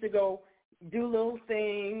used to go do little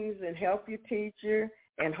things and help your teacher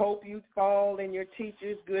and hope you'd fall in your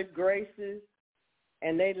teacher's good graces,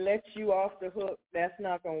 and they'd let you off the hook. That's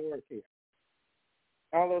not going to work here.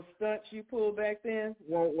 All those stunts you pulled back then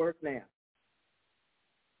won't work now.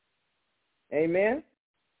 Amen?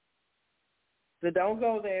 So don't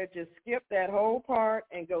go there. Just skip that whole part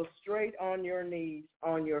and go straight on your knees,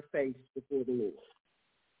 on your face before the Lord.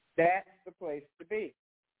 That's the place to be.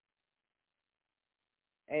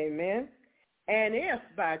 Amen? And if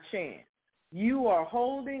by chance you are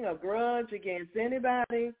holding a grudge against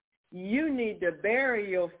anybody, you need to bury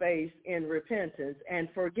your face in repentance and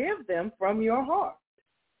forgive them from your heart.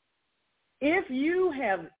 If you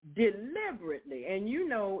have deliberately, and you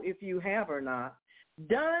know if you have or not,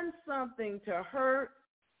 done something to hurt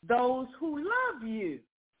those who love you,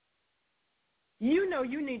 you know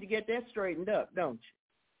you need to get that straightened up, don't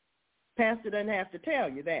you? Pastor doesn't have to tell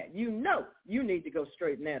you that. You know you need to go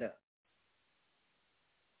straighten that up.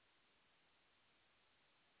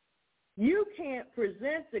 You can't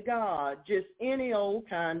present to God just any old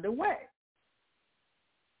kind of way.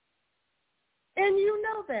 And you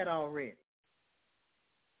know that already.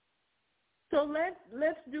 So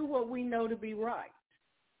let's do what we know to be right.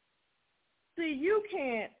 See, you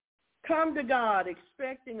can't come to God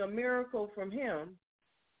expecting a miracle from him,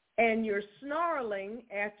 and you're snarling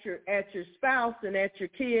at your spouse and at your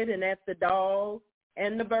kid and at the dog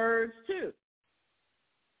and the birds too.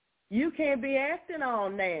 You can't be acting all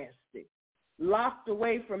nasty, locked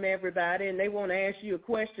away from everybody, and they want to ask you a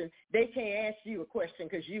question. They can't ask you a question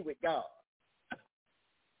because you with God.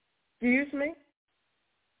 Excuse me?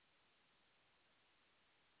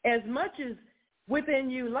 As much as within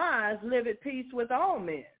you lies, live at peace with all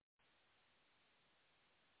men.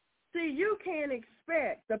 See, you can't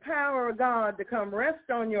expect the power of God to come rest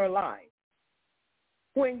on your life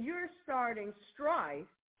when you're starting strife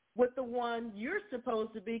with the one you're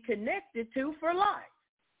supposed to be connected to for life.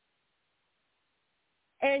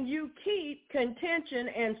 And you keep contention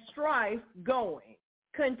and strife going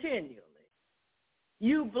continually.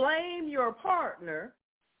 You blame your partner,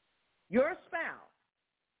 your spouse,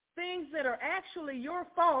 things that are actually your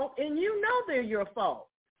fault, and you know they're your fault.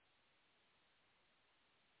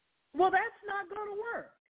 Well, that's not going to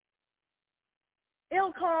work.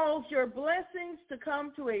 It'll cause your blessings to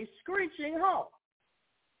come to a screeching halt.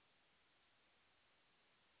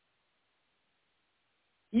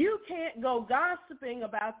 You can't go gossiping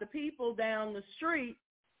about the people down the street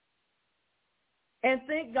and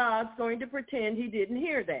think God's going to pretend he didn't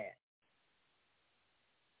hear that.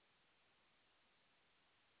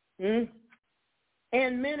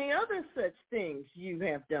 And many other such things you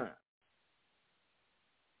have done.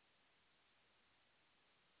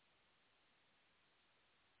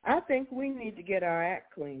 I think we need to get our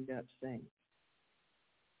act cleaned up, saints.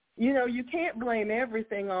 You know, you can't blame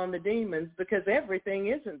everything on the demons because everything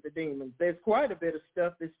isn't the demons. There's quite a bit of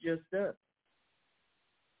stuff that's just us.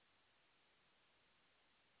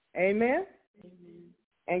 Amen? Amen.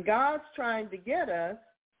 And God's trying to get us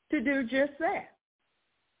to do just that,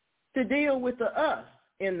 to deal with the us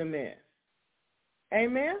in the mess.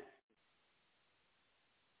 Amen?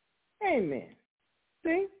 Amen.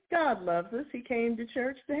 See, God loves us. He came to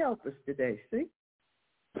church to help us today, see?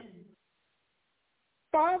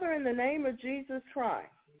 Father, in the name of Jesus Christ,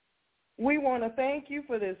 we want to thank you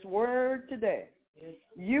for this word today.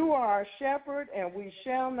 You are our shepherd, and we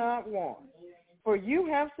shall not want. For you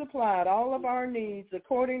have supplied all of our needs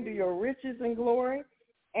according to your riches and glory,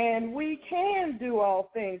 and we can do all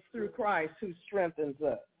things through Christ who strengthens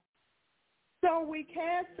us. So we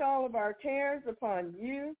cast all of our cares upon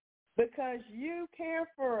you because you care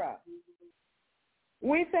for us.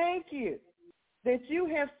 We thank you that you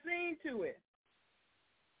have seen to it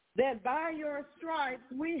that by your stripes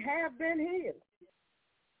we have been healed.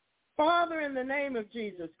 Father, in the name of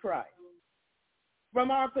Jesus Christ,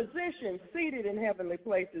 from our position seated in heavenly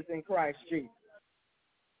places in Christ Jesus,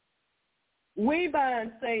 we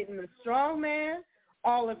bind Satan, the strong man,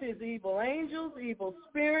 all of his evil angels, evil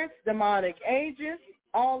spirits, demonic agents,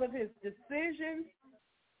 all of his decisions,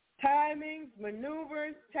 timings,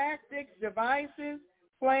 maneuvers, tactics, devices,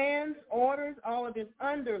 plans, orders, all of his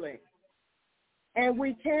underlings. And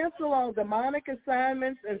we cancel all demonic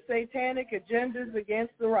assignments and satanic agendas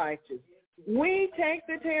against the righteous. We take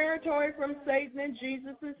the territory from Satan in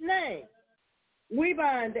Jesus' name. We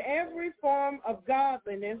bind every form of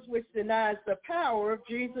godliness which denies the power of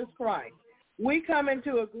Jesus Christ. We come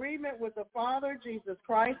into agreement with the Father, Jesus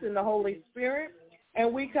Christ, and the Holy Spirit,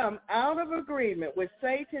 and we come out of agreement with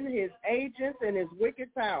Satan, his agents, and his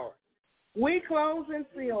wicked power. We close and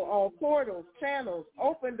seal all portals, channels,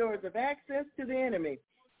 open doors of access to the enemy.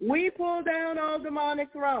 We pull down all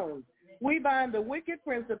demonic thrones. We bind the wicked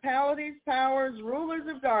principalities, powers, rulers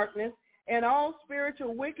of darkness, and all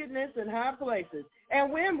spiritual wickedness in high places.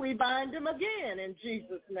 And when we bind them again in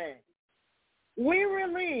Jesus' name, we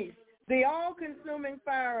release the all-consuming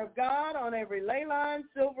fire of God on every ley line,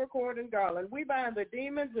 silver cord, and garland. We bind the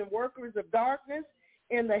demons and workers of darkness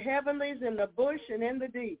in the heavenlies, in the bush, and in the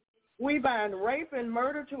deep. We bind rape and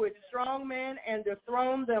murder to its strong man and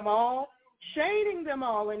dethrone them all, shading them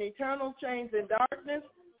all in eternal chains in darkness,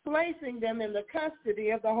 placing them in the custody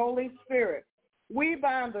of the Holy Spirit. We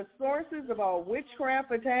bind the sources of all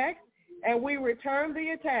witchcraft attacks, and we return the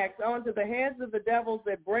attacks onto the heads of the devils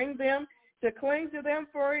that bring them to cling to them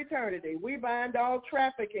for eternity. We bind all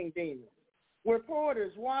trafficking demons,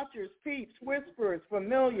 reporters, watchers, peeps, whisperers,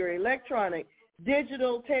 familiar, electronic,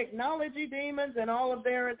 digital technology demons, and all of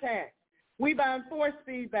their attacks. We bind force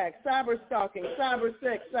feedback, cyber stalking, cyber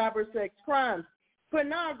sex crimes,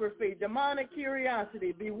 pornography, demonic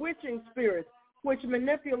curiosity, bewitching spirits, which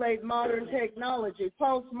manipulate modern technology,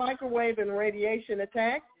 pulse, microwave, and radiation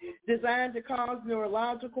attacks designed to cause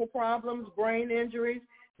neurological problems, brain injuries,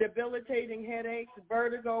 debilitating headaches,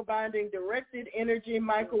 vertigo, binding directed energy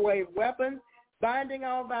microwave weapons, binding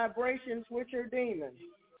all vibrations which are demons,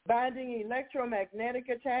 binding electromagnetic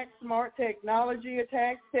attacks, smart technology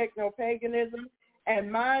attacks, techno-paganism,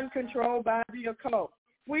 and mind control by the occult.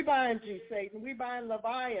 We bind you, Satan. We bind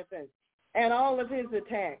Leviathan and all of his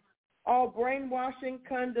attacks, all brainwashing,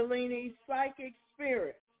 kundalini, psychic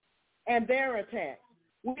spirits and their attacks.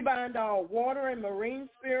 We bind all water and marine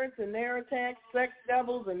spirits and their attacks, sex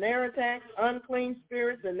devils and their attacks, unclean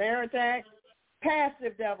spirits and their attacks,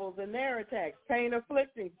 passive devils and their attacks,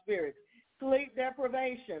 pain-afflicting spirits, sleep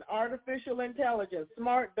deprivation, artificial intelligence,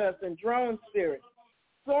 smart dust and drone spirits,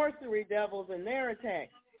 sorcery devils and their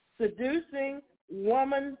attacks, seducing,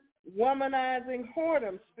 womanizing,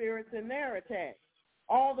 whoredom spirits and their attacks,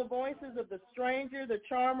 all the voices of the stranger, the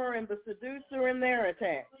charmer, and the seducer in their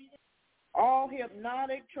attacks, all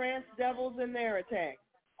hypnotic trance devils in their attacks,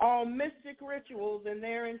 all mystic rituals and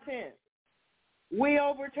their intent. We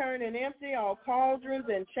overturn and empty all cauldrons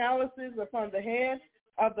and chalices upon the heads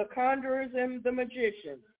of the conjurers and the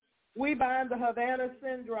magicians. We bind the Havana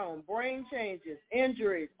syndrome, brain changes,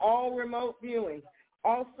 injuries, all remote viewing,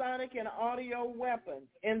 all sonic and audio weapons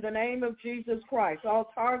in the name of Jesus Christ,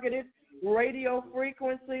 all targeted radio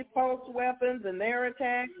frequency, pulse weapons and their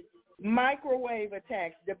attacks, microwave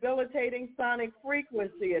attacks, debilitating sonic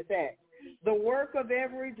frequency attacks, the work of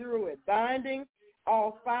every druid, binding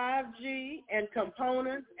all 5G and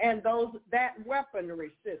components and that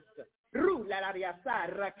weaponry system.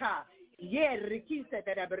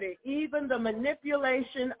 Even the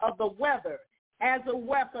manipulation of the weather as a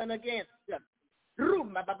weapon against them.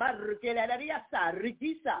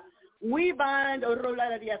 We bind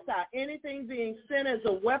anything being sent as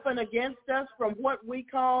a weapon against us from what we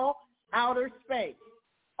call outer space,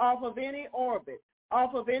 off of any orbit,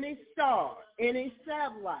 off of any star, any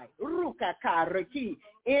satellite,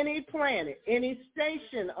 any planet, any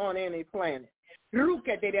station on any planet.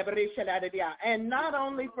 And not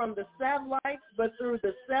only from the satellites, but through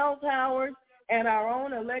the cell towers and our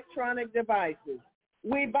own electronic devices.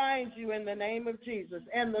 We bind you in the name of Jesus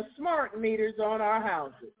and the smart meters on our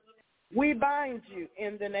houses. We bind you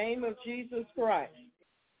in the name of Jesus Christ.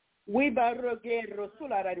 We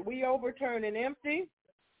overturn and empty.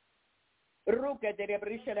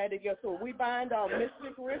 We bind all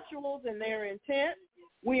mystic rituals and their intent.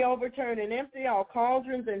 We overturn and empty all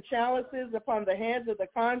cauldrons and chalices upon the heads of the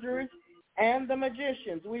conjurers and the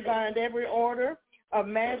magicians. We bind every order of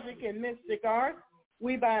magic and mystic art.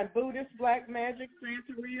 We bind Buddhist, black magic,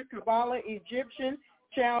 Santeria, Kabbalah, Egyptian,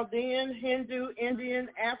 Chaldean, Hindu, Indian,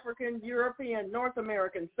 African, European, North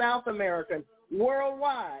American, South American,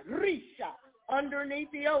 worldwide, Risha,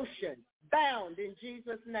 underneath the ocean, bound in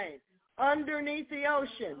Jesus' name. Underneath the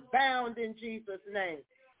ocean, bound in Jesus' name.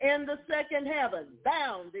 In the second heaven,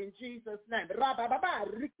 bound in Jesus' name.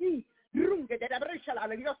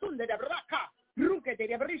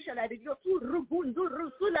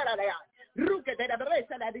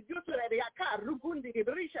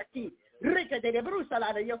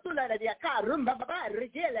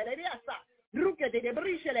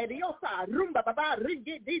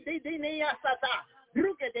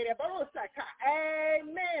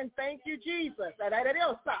 Amen. Thank you, Jesus.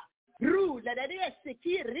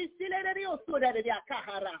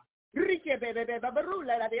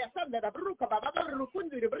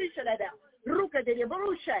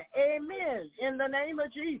 Amen. In the name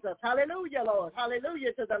of Jesus. Hallelujah, Lord.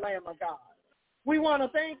 Hallelujah to the Lamb of God. We want to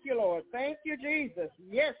thank you, Lord. Thank you, Jesus.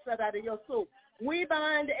 Yes, we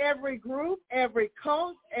bind every group, every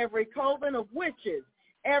cult, every coven of witches,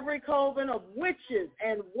 every coven of witches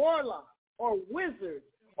and warlocks or wizards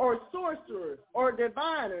or sorcerers or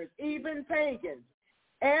diviners, even pagans.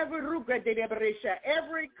 Every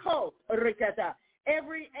cult,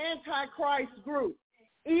 every antichrist group,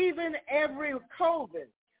 even every coven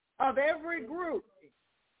of every group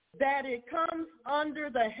that it comes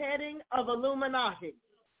under the heading of Illuminati.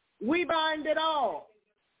 We bind it all.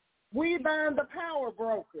 We bind the power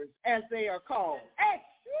brokers, as they are called.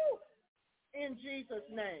 In Jesus'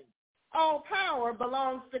 name. All power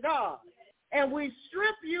belongs to God. And we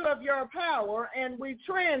strip you of your power and we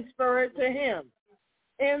transfer it to him.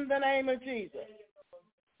 In the name of Jesus.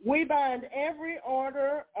 We bind every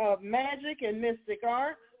order of magic and mystic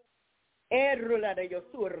art.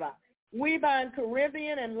 We bind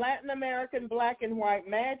Caribbean and Latin American black and white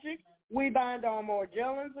magic. We bind all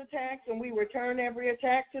Morgellons attacks, and we return every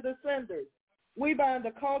attack to the senders. We bind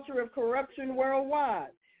the culture of corruption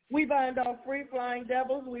worldwide. We bind all free-flying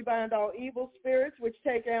devils. We bind all evil spirits which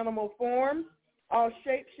take animal forms, all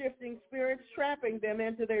shape-shifting spirits, trapping them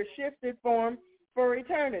into their shifted form for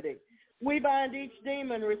eternity. We bind each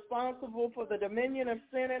demon responsible for the dominion of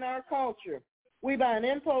sin in our culture. We bind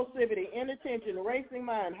impulsivity, inattention, racing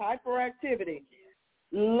mind, hyperactivity,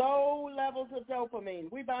 low levels of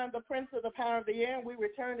dopamine. We bind the prince of the power of the air, and we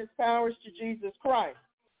return his powers to Jesus Christ.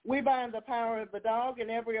 We bind the power of the dog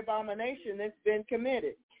and every abomination that's been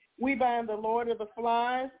committed. We bind the Lord of the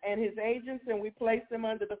flies and his agents, and we place them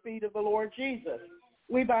under the feet of the Lord Jesus.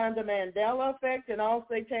 We bind the Mandela effect and all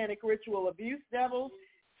satanic ritual abuse devils,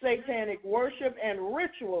 satanic worship, and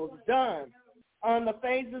rituals done on the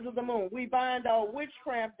phases of the moon. We bind all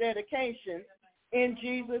witchcraft dedications in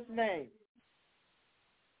Jesus' name.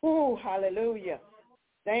 Oh, hallelujah.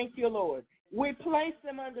 Thank you, Lord. We place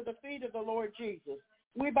them under the feet of the Lord Jesus.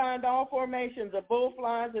 We bind all formations of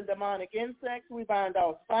bullflies and demonic insects. We bind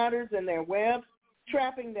all spiders and their webs,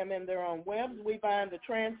 trapping them in their own webs. We bind the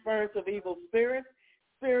transference of evil spirits,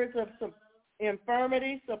 spirits of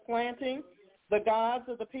infirmity, supplanting, the gods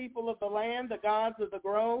of the people of the land, the gods of the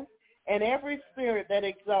grove, and every spirit that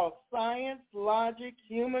exalts science, logic,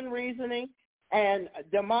 human reasoning, and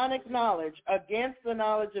demonic knowledge against the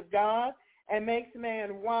knowledge of God and makes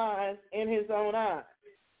man wise in his own eyes.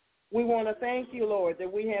 We want to thank you, Lord,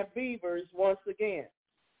 that we have beavers once again.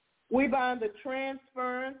 We bind the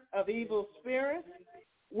transference of evil spirits.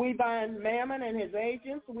 We bind Mammon and his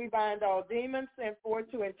agents. We bind all demons sent forth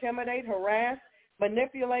to intimidate, harass,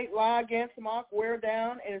 manipulate, lie against, mock, wear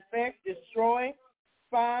down, infect, destroy,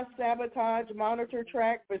 spy, sabotage, monitor,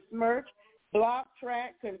 track, besmirch, block,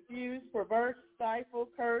 track, confuse, pervert, stifle,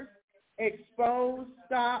 curse, expose,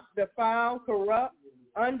 stop, defile, corrupt,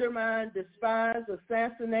 undermine, despise,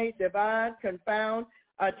 assassinate, divide, confound,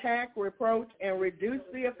 attack, reproach, and reduce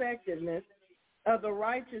the effectiveness of the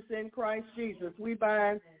righteous in Christ Jesus. We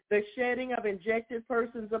bind the shedding of injected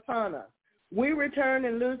persons upon us. We return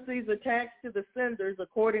and loose these attacks to the senders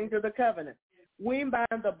according to the covenant. We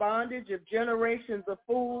bind the bondage of generations of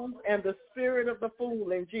fools and the spirit of the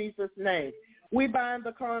fool in Jesus' name. We bind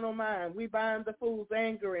the carnal mind. We bind the fool's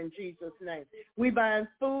anger in Jesus' name. We bind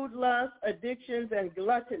food lust, addictions, and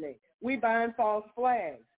gluttony. We bind false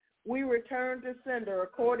flags. We return to sender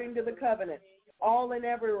according to the covenant, all and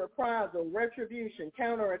every reprisal, retribution,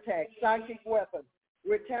 counterattack, psychic weapons,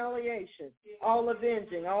 retaliation, all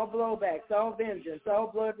avenging, all blowbacks, all vengeance,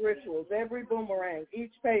 all blood rituals, every boomerang,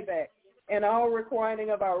 each payback, and all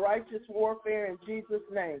requiting of our righteous warfare in Jesus'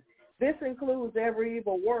 name. This includes every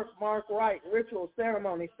evil work, mark, rite, ritual,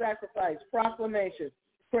 ceremony, sacrifice, proclamation,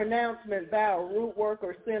 pronouncement, vow, root work,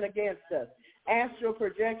 or sin against us. Astral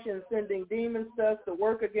projection, sending demons to us to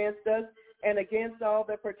work against us and against all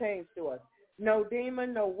that pertains to us. No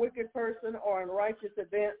demon, no wicked person, or unrighteous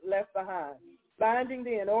event left behind. Binding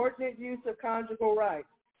the inordinate use of conjugal rights.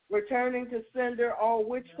 Returning to sender all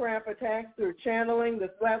witchcraft attacks through channeling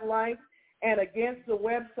the satellites and against the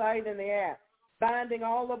website and the app. Binding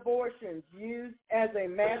all abortions used as a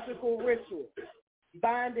magical ritual.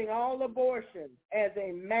 Binding all abortions as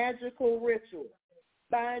a magical ritual.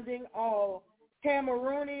 Binding all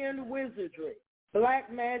Cameroonian wizardry,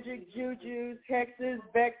 black magic, jujus, hexes,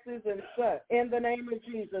 vexes, and such. In the name of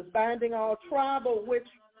Jesus, binding all tribal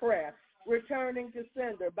witchcraft, returning to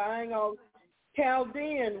sender. Binding all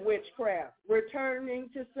Chaldean witchcraft, returning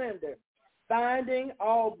to sender. Binding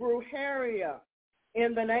all brujeria,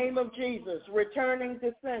 in the name of Jesus, returning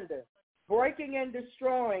to sender. Breaking and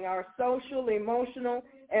destroying our social, emotional,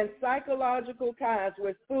 and psychological ties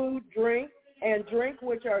with food, drink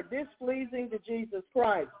which are displeasing to Jesus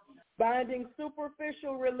Christ. Binding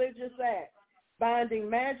superficial religious acts. Binding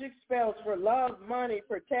magic spells for love, money,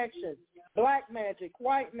 protection, black magic,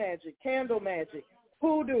 white magic, candle magic,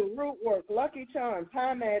 hoodoo, root work, lucky charms,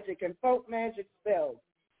 high magic, and folk magic spells.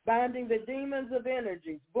 Binding the demons of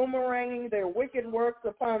energies, boomeranging their wicked works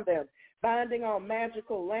upon them. Binding all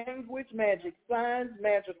magical language, magic signs,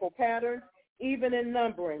 magical patterns, even in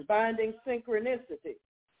numbering. Binding synchronicity.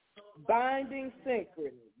 Binding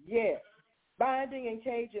synchrony, yes. Binding and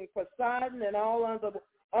caging Poseidon and all other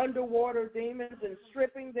underwater demons and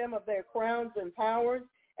stripping them of their crowns and powers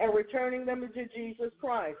and returning them to Jesus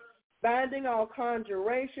Christ. Binding all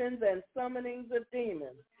conjurations and summonings of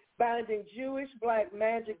demons. Binding Jewish black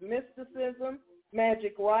magic mysticism,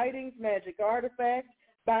 magic writings, magic artifacts.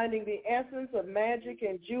 Binding the essence of magic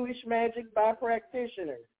and Jewish magic by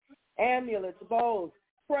practitioners. Amulets, bowls,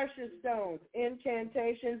 precious stones,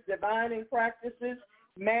 incantations, divining practices,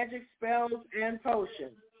 magic spells, and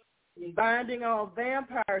potions. Binding all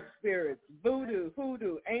vampire spirits, voodoo,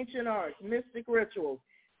 hoodoo, ancient arts, mystic rituals,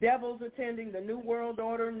 devils attending the New World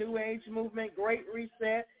Order, New Age movement, Great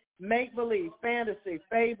Reset, make-believe, fantasy,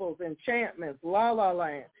 fables, enchantments, la-la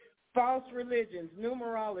land, false religions,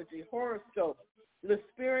 numerology, horoscopes, the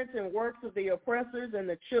spirits and works of the oppressors and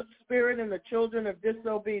the spirit and the children of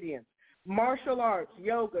disobedience, martial arts,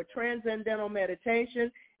 yoga, transcendental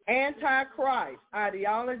meditation, antichrist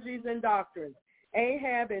ideologies and doctrines,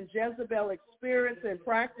 Ahab and Jezebelic spirits and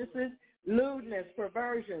practices, lewdness,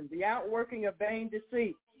 perversion, the outworking of vain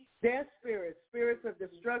deceit, death spirits, spirits of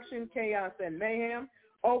destruction, chaos, and mayhem,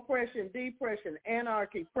 oppression, depression,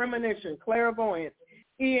 anarchy, premonition, clairvoyance,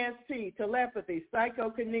 EST, telepathy,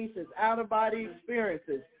 psychokinesis, out-of-body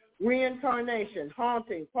experiences, reincarnation,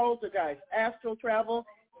 haunting, poltergeist, astral travel,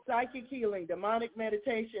 psychic healing, demonic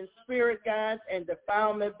meditation, spirit guides, and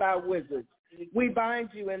defilement by wizards. We bind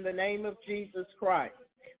you in the name of Jesus Christ.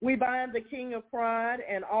 We bind the king of pride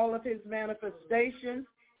and all of his manifestations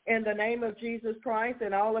in the name of Jesus Christ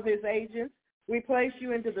and all of his agents. We place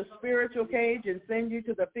you into the spiritual cage and send you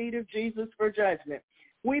to the feet of Jesus for judgment.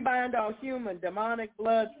 We bind all human, demonic,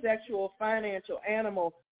 blood, sexual, financial,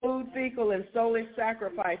 animal, food, fecal, and soulish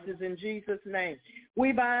sacrifices in Jesus' name.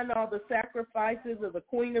 We bind all the sacrifices of the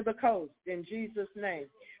Queen of the Coast in Jesus' name.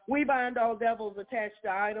 We bind all devils attached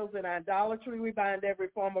to idols and idolatry. We bind every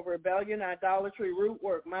form of rebellion, idolatry, root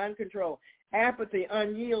work, mind control, apathy,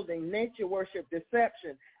 unyielding, nature worship,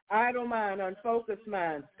 deception, idle mind, unfocused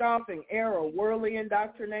mind, scoffing, error, worldly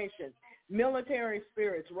indoctrination, military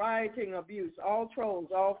spirits, rioting, abuse, all trolls,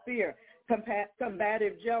 all fear,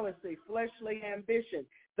 combative jealousy, fleshly ambition,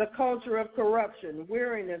 the culture of corruption,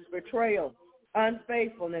 weariness, betrayal,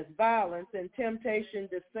 unfaithfulness, violence, and temptation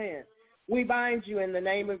to sin. We bind you in the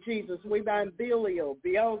name of Jesus. We bind Belial,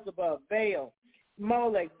 Beelzebub, Baal,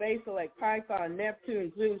 Molech, Basilek, Python,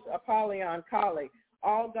 Neptune, Zeus, Apollyon, Kali,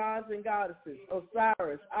 all gods and goddesses,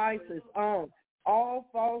 Osiris, Isis, On, all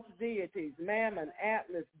false deities, Mammon,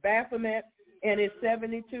 Atlas, Baphomet, and his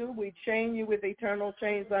 72. We chain you with eternal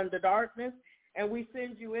chains under darkness, and we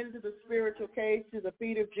send you into the spiritual cage to the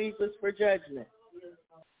feet of Jesus for judgment.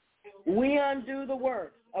 We undo the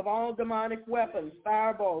works of all demonic weapons,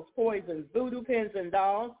 fireballs, poisons, voodoo pins and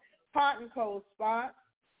dolls, hot and cold spots,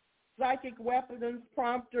 psychic weapons,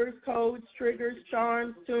 prompters, codes, triggers,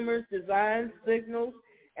 charms, tumors, designs, signals,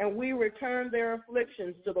 and we return their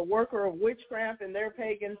afflictions to the worker of witchcraft and their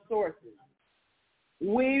pagan sources.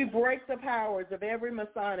 We break the powers of every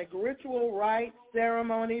Masonic ritual, rite,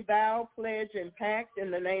 ceremony, vow, pledge, and pact in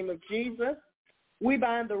the name of Jesus. We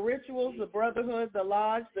bind the rituals, the brotherhood, the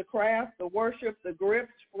lodge, the craft, the worship, the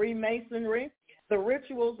grips, Freemasonry, the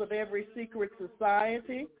rituals of every secret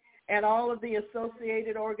society, and all of the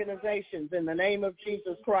associated organizations in the name of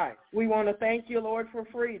Jesus Christ. We want to thank you, Lord, for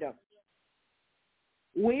freedom.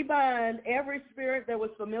 We bind every spirit that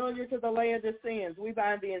was familiar to the Laodiceans. We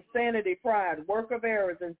bind the insanity, pride, work of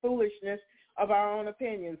errors, and foolishness of our own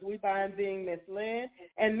opinions. We bind being misled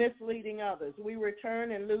and misleading others. We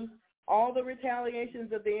return and loose all the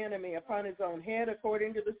retaliations of the enemy upon his own head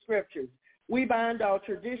according to the scriptures. We bind all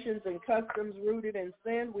traditions and customs rooted in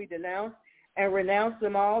sin. We denounce and renounce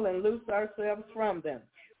them all and loose ourselves from them.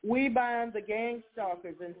 We bind the gang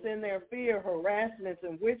stalkers and send their fear, harassments,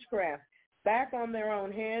 and witchcraft back on their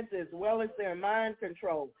own heads as well as their mind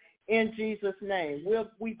control in Jesus' name.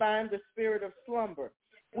 We bind the spirit of slumber.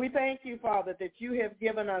 We thank you, Father, that you have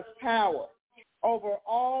given us power over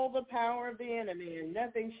all the power of the enemy, and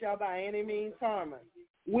nothing shall by any means harm us.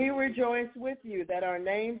 We rejoice with you that our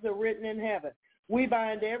names are written in heaven. We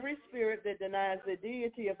bind every spirit that denies the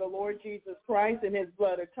deity of the Lord Jesus Christ and his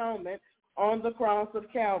blood atonement on the cross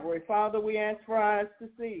of Calvary. Father, we ask for eyes to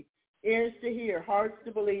see, ears to hear, hearts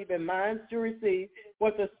to believe, and minds to receive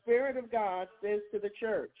what the Spirit of God says to the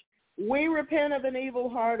church. We repent of an evil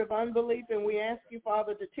heart of unbelief, and we ask you,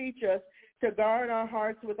 Father, to teach us to guard our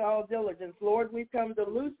hearts with all diligence. Lord, we've come to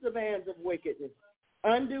loose the bands of wickedness,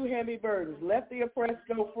 undo heavy burdens, let the oppressed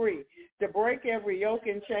go free, to break every yoke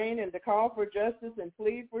and chain, and to call for justice and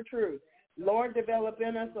plead for truth. Lord, develop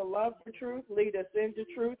in us a love for truth. Lead us into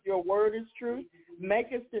truth. Your word is truth. Make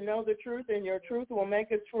us to know the truth, and your truth will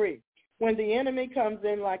make us free. When the enemy comes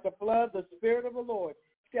in like a flood, the Spirit of the Lord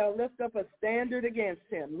shall lift up a standard against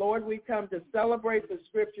him. Lord, we come to celebrate the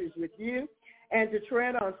scriptures with you and to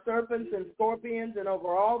tread on serpents and scorpions and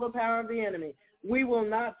over all the power of the enemy. We will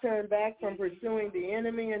not turn back from pursuing the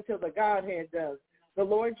enemy until the Godhead does. The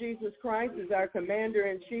Lord Jesus Christ is our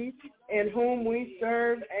commander-in-chief, in whom we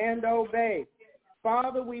serve and obey.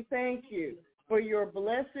 Father, we thank you for your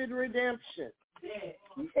blessed redemption.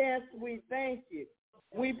 Yes, we thank you.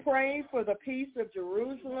 We pray for the peace of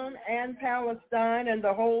Jerusalem and Palestine and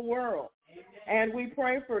the whole world. And we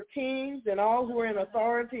pray for kings and all who are in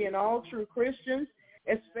authority and all true Christians,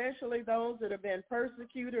 especially those that have been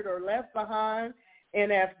persecuted or left behind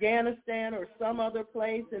in Afghanistan or some other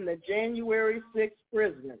place in the January 6th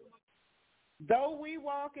prisoners. Though we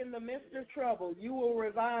walk in the midst of trouble, you will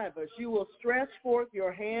revive us. You will stretch forth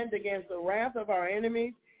your hand against the wrath of our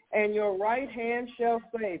enemies, and your right hand shall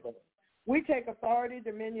save us. We take authority,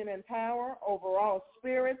 dominion, and power over all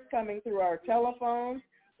spirits coming through our telephones,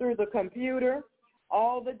 through the computer,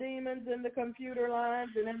 all the demons in the computer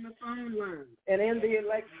lines and in the phone lines, and in the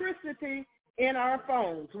electricity in our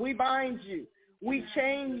phones. We bind you. We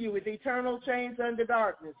chain you with eternal chains under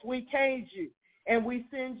darkness. We cage you, and we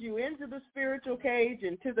send you into the spiritual cage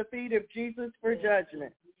and to the feet of Jesus for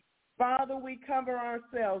judgment. Father, we cover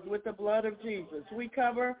ourselves with the blood of Jesus. We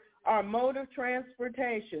cover our mode of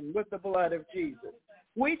transportation with the blood of Jesus.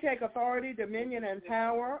 We take authority, dominion, and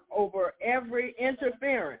power over every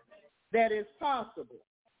interference that is possible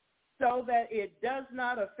so that it does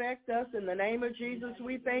not affect us. In the name of Jesus,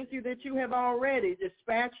 we thank you that you have already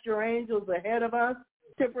dispatched your angels ahead of us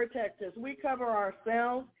to protect us. We cover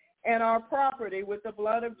ourselves and our property with the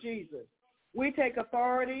blood of Jesus. We take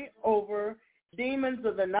authority over demons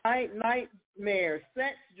of the night, nightmares,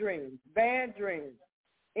 sex dreams, bad dreams,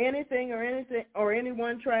 anything or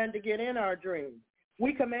anyone trying to get in our dreams.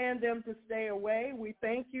 We command them to stay away. We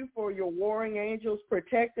thank you for your warring angels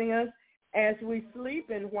protecting us as we sleep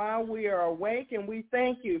and while we are awake. And we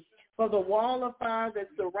thank you for the wall of fire that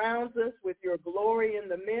surrounds us with your glory in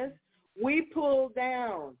the midst. We pull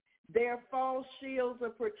down their false shields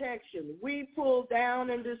of protection. We pull down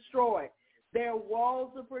and destroy their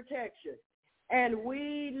walls of protection. And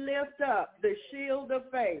we lift up the shield of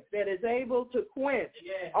faith that is able to quench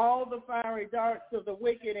all the fiery darts of the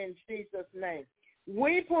wicked in Jesus' name.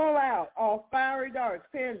 We pull out all fiery darts,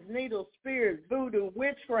 pins, needles, spears, voodoo,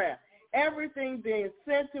 witchcraft, everything being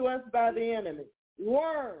sent to us by the enemy.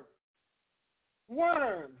 Worms,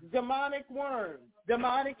 demonic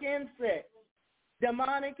insects,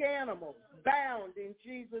 demonic animals, bound in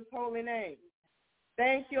Jesus' holy name.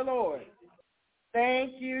 Thank you, Lord.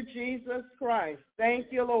 Thank you, Jesus Christ.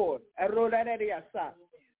 Thank you, Lord.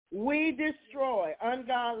 We destroy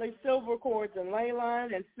ungodly silver cords and ley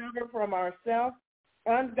line and sever from ourselves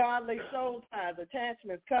ungodly soul ties,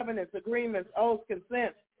 attachments, covenants, agreements, oaths,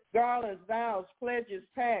 consents, garlands, vows, pledges,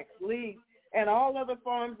 pacts, leagues, and all other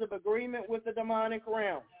forms of agreement with the demonic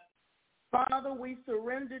realm. Father, we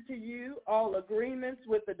surrender to you all agreements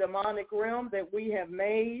with the demonic realm that we have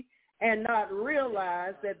made and not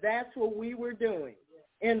realize that that's what we were doing.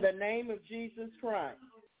 In the name of Jesus Christ.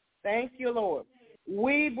 Thank you, Lord.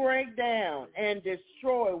 We break down and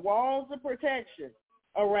destroy walls of protection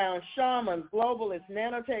around shamans, globalists,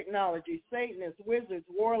 nanotechnology, Satanists, wizards,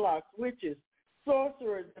 warlocks, witches,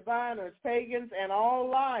 sorcerers, diviners, pagans, and all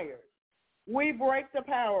liars. We break the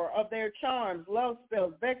power of their charms, love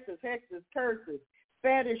spells, vexes, hexes, curses,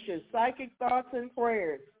 fetishes, psychic thoughts and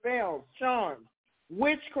prayers, spells, charms,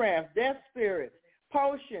 witchcraft, death spirits,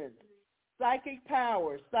 potions, psychic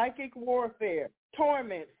powers, psychic warfare,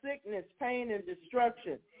 torment, sickness, pain, and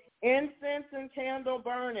destruction, incense and candle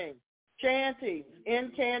burning, chantings,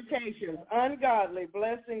 incantations, ungodly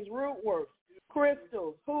blessings, root works,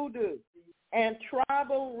 crystals, hoodoo, and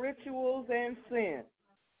tribal rituals and sin.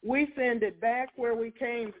 We send it back where we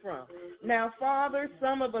came from. Now, Father,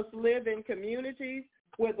 some of us live in communities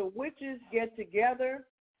where the witches get together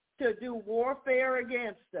to do warfare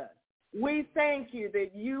against us. We thank you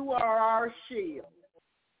that you are our shield.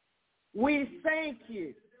 We thank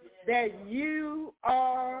you that you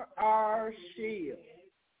are our shield.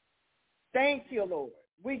 Thank you, Lord.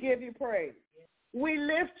 We give you praise. We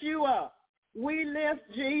lift you up. We lift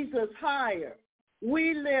Jesus higher.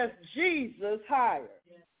 We lift Jesus higher.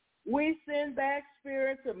 We send back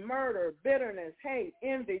spirits of murder, bitterness, hate,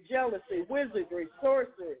 envy, jealousy, wizardry,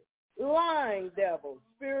 sorcery, lying devils,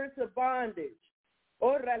 spirits of bondage,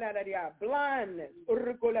 blindness,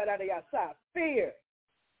 fear.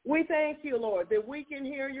 We thank you, Lord, that we can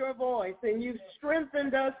hear your voice and you've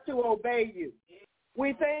strengthened us to obey you.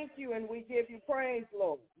 We thank you and we give you praise,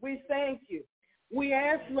 Lord. We thank you. We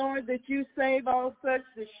ask, Lord, that you save all such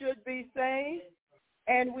that should be saved,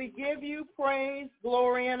 and we give you praise,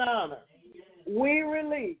 glory, and honor. We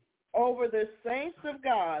release over the saints of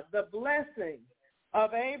God the blessing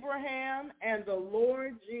of Abraham and the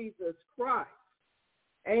Lord Jesus Christ.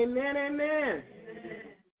 Amen, amen.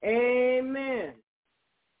 Amen.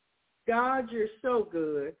 God, you're so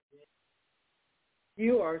good.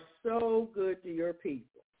 You are so good to your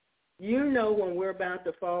people. You know when we're about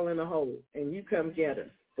to fall in a hole, and you come get us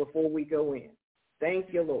before we go in. Thank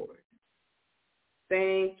you, Lord.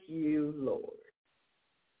 Thank you, Lord.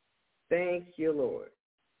 Thank you, Lord.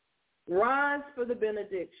 Rise for the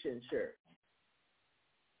benediction, church.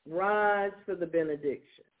 Rise for the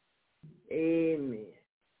benediction. Amen.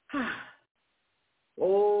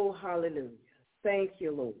 Oh, hallelujah. Thank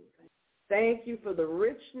you, Lord. Thank you for the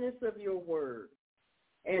richness of your word.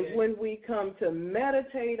 And when we come to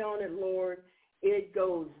meditate on it, Lord, it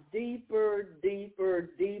goes deeper, deeper,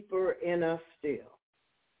 deeper in us still.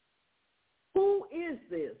 Who is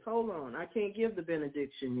this? Hold on. I can't give the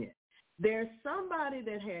benediction yet. There's somebody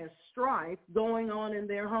that has strife going on in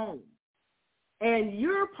their home. And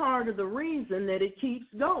you're part of the reason that it keeps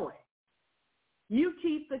going. You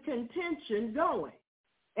keep the contention going.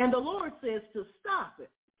 And the Lord says to stop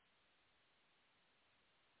it.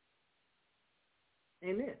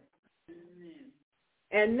 Amen. Amen.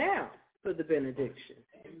 And now for the benediction.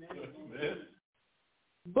 Amen.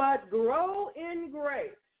 But grow in grace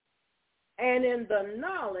and in the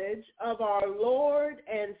knowledge of our Lord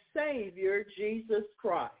and Savior, Jesus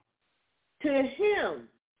Christ. To him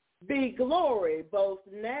be glory both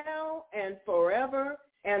now and forever.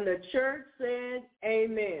 And the church said,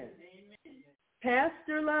 amen.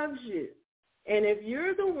 Pastor loves you. And if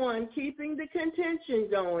you're the one keeping the contention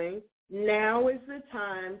going, now is the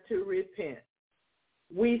time to repent.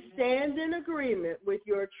 We stand in agreement with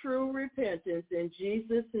your true repentance in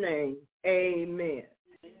Jesus' name. Amen.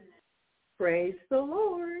 Praise the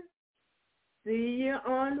Lord. See you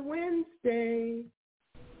on Wednesday.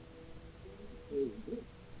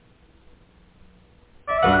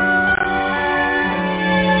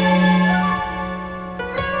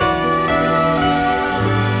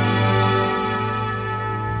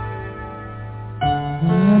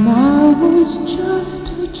 When I was just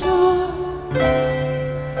a child,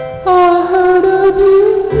 I heard a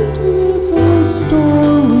beautiful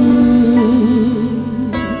story.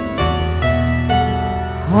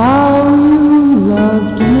 How you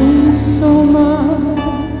loved me so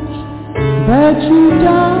much that you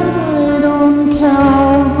died on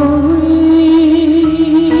Calvary.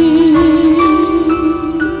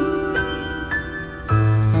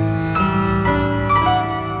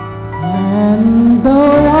 And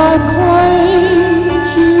though I claimed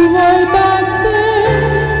you way back then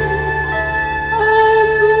as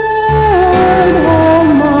Lord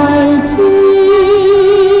Almighty,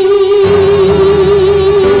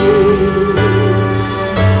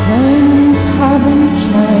 things haven't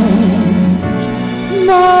changed.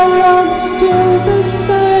 My love's still the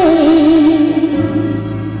same.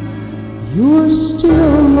 You're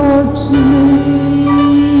still Lord to me.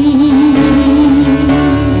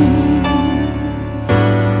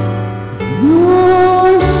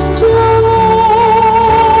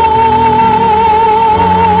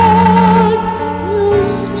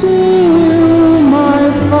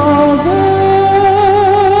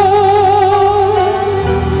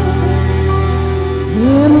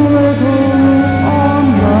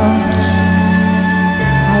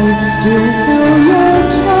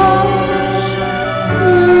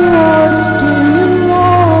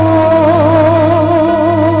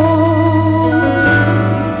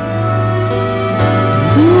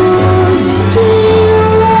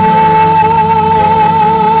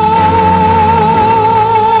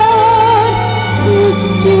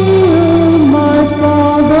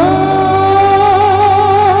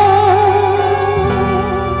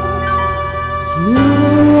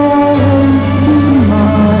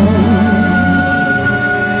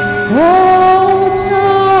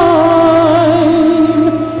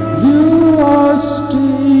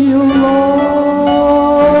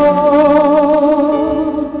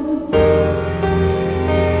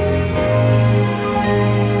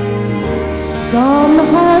 Some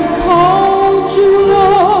have called